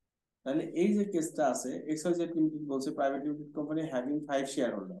 তাহলে এই যে কেসটা আছে XYZ limited বলছে private limited company having 5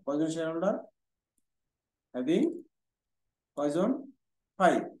 share holder, কয়জন share holder having, কয়জন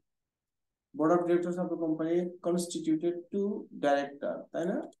 5, board of directors of the company constituted to director, তাই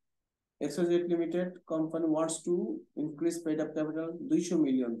না? XYZ Limited company wants to increase paid up capital 200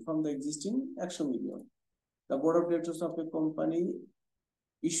 million from the existing 100 million. The board of directors of the company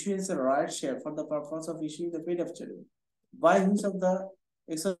issues a right share for the purpose of issuing the paid up share. By which of the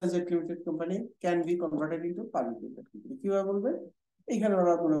XYZ Limited company can be converted into public limited company? কিভাবে বলবে? এখানে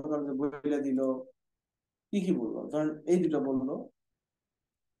ওরা মনে করেন যে বইলে দিল, কি বলবো, ধরেন এই দুটো বললো,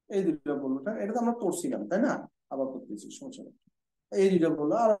 এই দুটো বললো, এটা তো আমরা পড়ছিলাম তাই না, আবার করতেছি, সমস্যা নেই। এই দুটো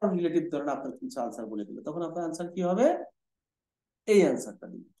বললো আর রিলেটিভ ধরেন আপনার কিছু আনসার বলে দিল, তখন আপনার আনসার কি হবে? এই আনসারটা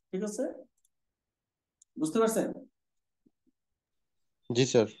দিবে। ঠিক আছে, বুঝতে পারছেন? জি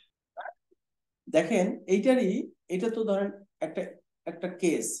স্যার। দেখেন এটা তো ধরেন একটা একটা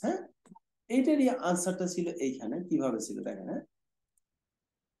কেস, হ্যাঁ, এইটারই আনসারটা ছিল এইখানে, কিভাবে ছিল দেখেন, হ্যাঁ,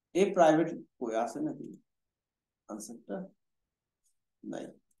 এ প্রাইভেট কই আছে নাকি আনসারটা? নাই,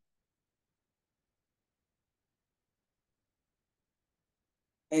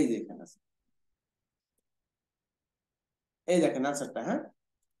 এই যে এখানে আছে, এই দেখেন আনসারটা, হ্যাঁ।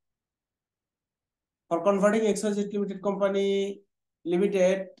 For converting XYZ Limited Company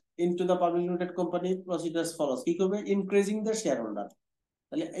Limited into the public limited company, procedure as follows. কি করবে? Increasing the shareholder.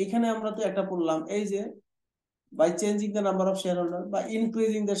 তাহলে এইখানে আমরা তো একটা পড়লাম, এই যে by changing the number of shareholder বা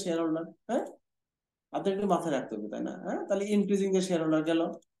increasing the shareholder, হ্যাঁ, আপনাদের একটু মাথায় রাখতে হবে, তাই না? হ্যাঁ, তাহলে increasing the shareholder গেল।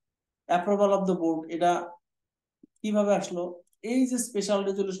 Approval of the board, এটা কিভাবে আসলো? এই যে স্পেশাল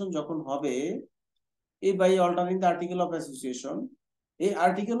রেজলিউশন যখন হবে, এই by altering the article of association, এই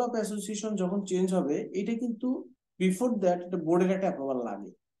আর্টিকেল অফ অ্যাসোসিয়েশন যখন চেঞ্জ হবে, এটা কিন্তু বিফোর দ্যাট এটা বোর্ডের একটা অ্যাপ্রুভাল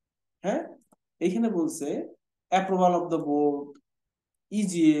লাগে, হ্যাঁ। এইখানে বলছে approval of the board,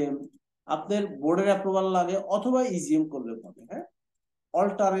 EGM, আপনার বোর্ডের অ্যাপ্রুভাল লাগে অথবা ইজিএম করলে হবে, হ্যাঁ।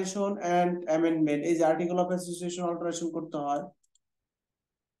 অল্টারেশন এন্ড অ্যামেন্ডমেন্ট, এই যে আর্টিকেল অফ অ্যাসোসিয়েশন অল্টারেশন করতে হয়,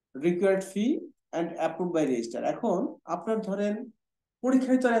 required fee and approve by register. এখন আপনার ধরেন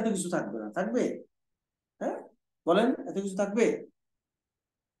পরীক্ষায় তো আর এত কিছু থাকবে না, থাকবে? হ্যাঁ, বলেন, এত কিছু থাকবে?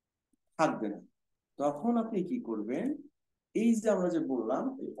 থাকবে না। তখন আপনি কি করবেন? এই যে আমরা যে বললাম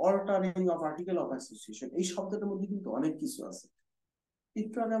altering of article of association, এই শব্দটার মধ্যে কিন্তু অনেক কিছু আছে।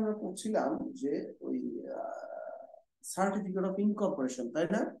 একটু আগে আমরা পড়ছিলাম যে ওই সার্টিফিকেট অফ ইনকর্পোরেশন, তাই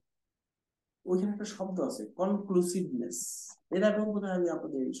না? ওইখানে একটা শব্দ আছে কনক্লুসিভনেস। এরকম বোধহয় আমি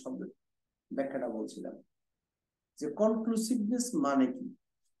আপনাদের এই শব্দের ব্যাখ্যাটা বলছিলাম যে কনক্লুসিভনেস মানে কি।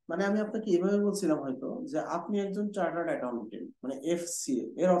 মানে আমি আপনাকে এভাবে বলছিলাম হয়তো যে আপনি একজন চার্টার্ড অ্যাকাউন্টেন্ট, মানে FCA,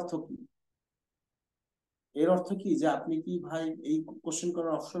 এর অর্থ কি? এর অর্থ কি যে আপনি কি ভাই, এই কোশ্চেন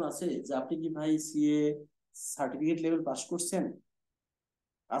করার অপশন আছে যে আপনি কি ভাই CA সার্টিফিকেট লেভেল পাস করছেন?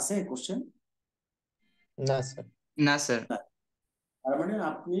 আছে কোশ্চেন? না স্যার। না স্যার। তার মানে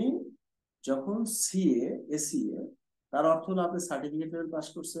আপনি যখন SCA তার অর্থ হলো আপনি সার্টিফিকেট লেভেল পাস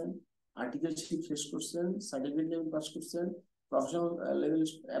করছেন, আর্টিকেলশিপ শেষ করছেন, সার্টিফিকেট লেভেল পাস করছেন, প্রফেশনাল লেভেল,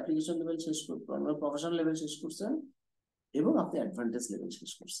 অ্যাপ্লিকেশন লেভেল শেষ করছেন, প্রফেশনাল লেভেল শেষ করছেন, এবং আপনি অ্যাডভান্টেজ লেভেল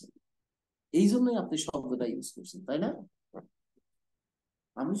শেষ করছেন। এই জন্যই আপনি শব্দটা ইউজ করছেন, তাই না?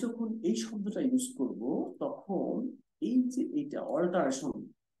 আমি যখন এই শব্দটা ইউজ করব, তখন এই যে এইটা alteration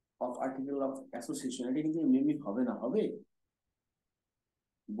of article of association, এটা কিন্তু এমনি হবে না, হবে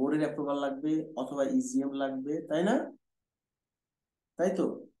বোর্ডের অ্যাপ্রুভাল লাগবে অথবা ইজিএম লাগবে, তাই না? তাই তো।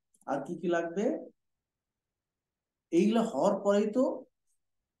 আর কি কি লাগবে? এইগুলো হওয়ার পরেই তো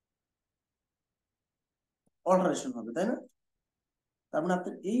অল্টারেশন হবে, তাই না? তার মানে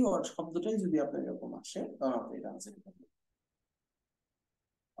আপনার এই শব্দটাই যদি আপনার এরকম আসে, তখন আপনি এটা আনসার করবেন।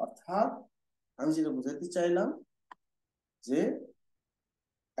 অর্থাৎ আমি যেটা বোঝাতে চাইলাম যে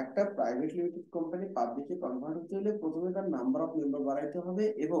একটা প্রাইভেট লিমিটেড কোম্পানি পাবলিকে কনভার্ট হতে হলে প্রথমে তার নাম্বার অফ মেম্বার বাড়াইতে হবে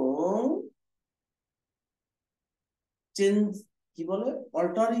এবং চেঞ্জ, কি বলে,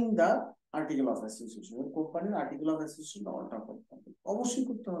 altering the article of association, কোম্পানির আর্টিকেল অফ অ্যাসোসিয়েশন অল্টার করতে হবে, অবশ্যই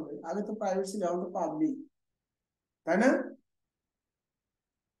করতে হবে। আগে তো প্রাইভেট ছিল, এখন তো পাবলিক, তাই না?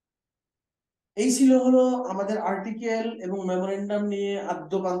 এই ছিল হলো আমাদের আর্টিকেল এবং মেমোরেন্ডাম নিয়ে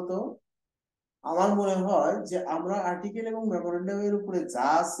আদ্যপান্ত। আমার মনে হয় যে আমরা আর্টিকেল এবং মেমোরেন্ডামের উপরে যা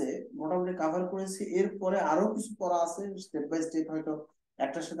আছে মোটামুটি কভার করেছি। এরপরে আরো কিছু পড়া আছে, স্টেপ বাই স্টেপ, হয়তো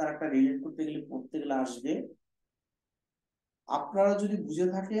একটার সাথে আরেকটা রিলেট করতে গেলে, পড়তে গেলে আসবে। আপনারা যদি বুঝে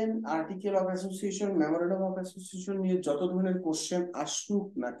থাকেন article of association, memorandum of association নিয়ে যত ধরনের কোশ্চেন আসুক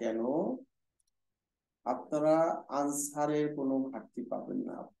না কেন, আপনারা আনসারের কোনো ঘাটতি পাবেন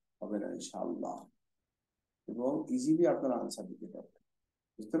না, হবে না ইনশাআল্লাহ, এবং ইজিলি আপনারা আনসার দিতে পারবেন।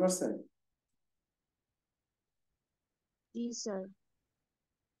 বুঝতে পারছেন? জি স্যার।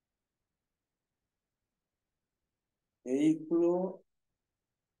 এই হলো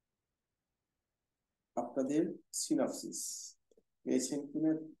আপনাদের সিনপসিস। পেয়েছেন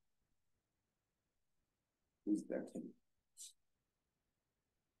কিনা প্লিজ দেখেন।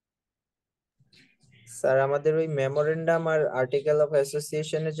 স্যার আমাদের ওই মেমোরেন্ডাম আর আর্টিকেল অফ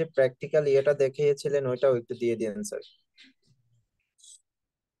অ্যাসোসিয়েশনের যে প্র্যাকটিক্যাল ইয়েটা দেখিয়েছিলেন ওইটাও একটু দিয়ে দিন স্যার।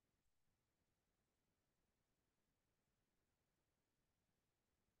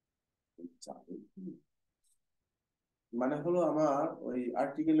 মানে হলো আমার ওই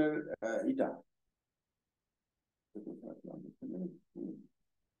আর্টিকেলের ইটা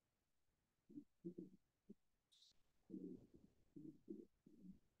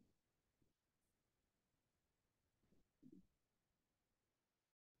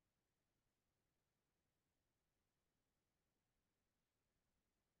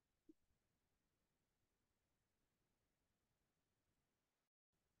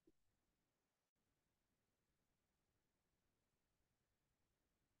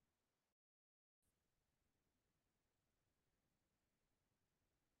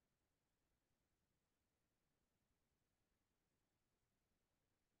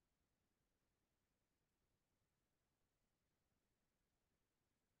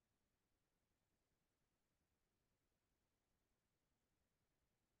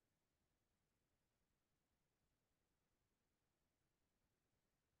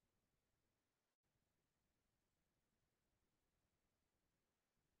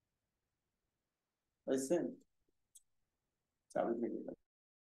পাইছেন? চাবি থেকে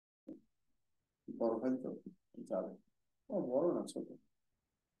বড় ভাই তো চাবি ও বড় না ছোট।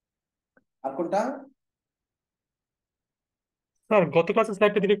 আর কোনটা? স্যার গত ক্লাসে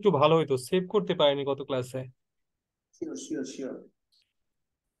স্লাইডটা দিলে একটু ভালো হতো, সেভ করতে পারিনি গত ক্লাসে। Sure sure sure.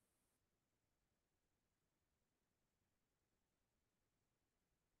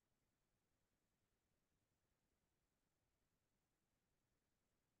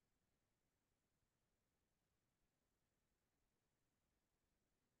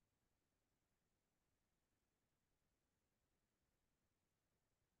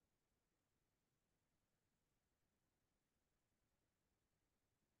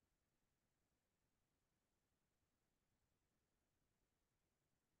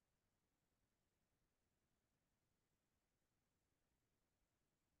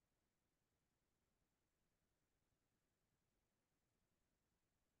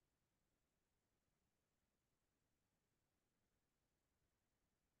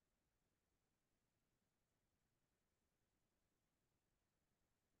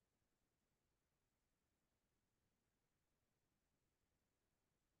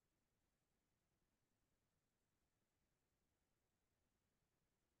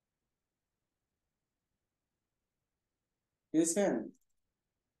 পেয়েছেন?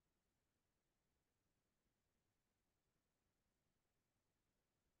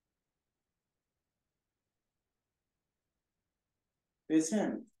 পেয়েছেন?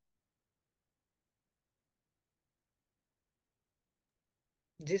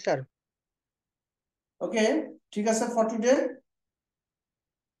 জি স্যার। ওকে, ঠিক আছে ফর টুডে।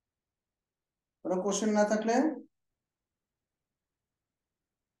 কোনো কোশ্চেন না থাকলে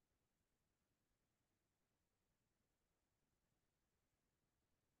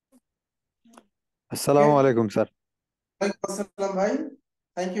ওকে। আসসালামু আলাইকুম স্যার। ওয়ালাইকুম আসসালাম ভাই,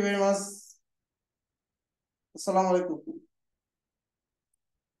 থ্যাংক ইউ ভেরি মাচ। আসসালামু আলাইকুম।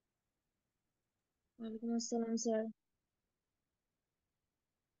 ওয়ালাইকুম আসসালাম স্যার।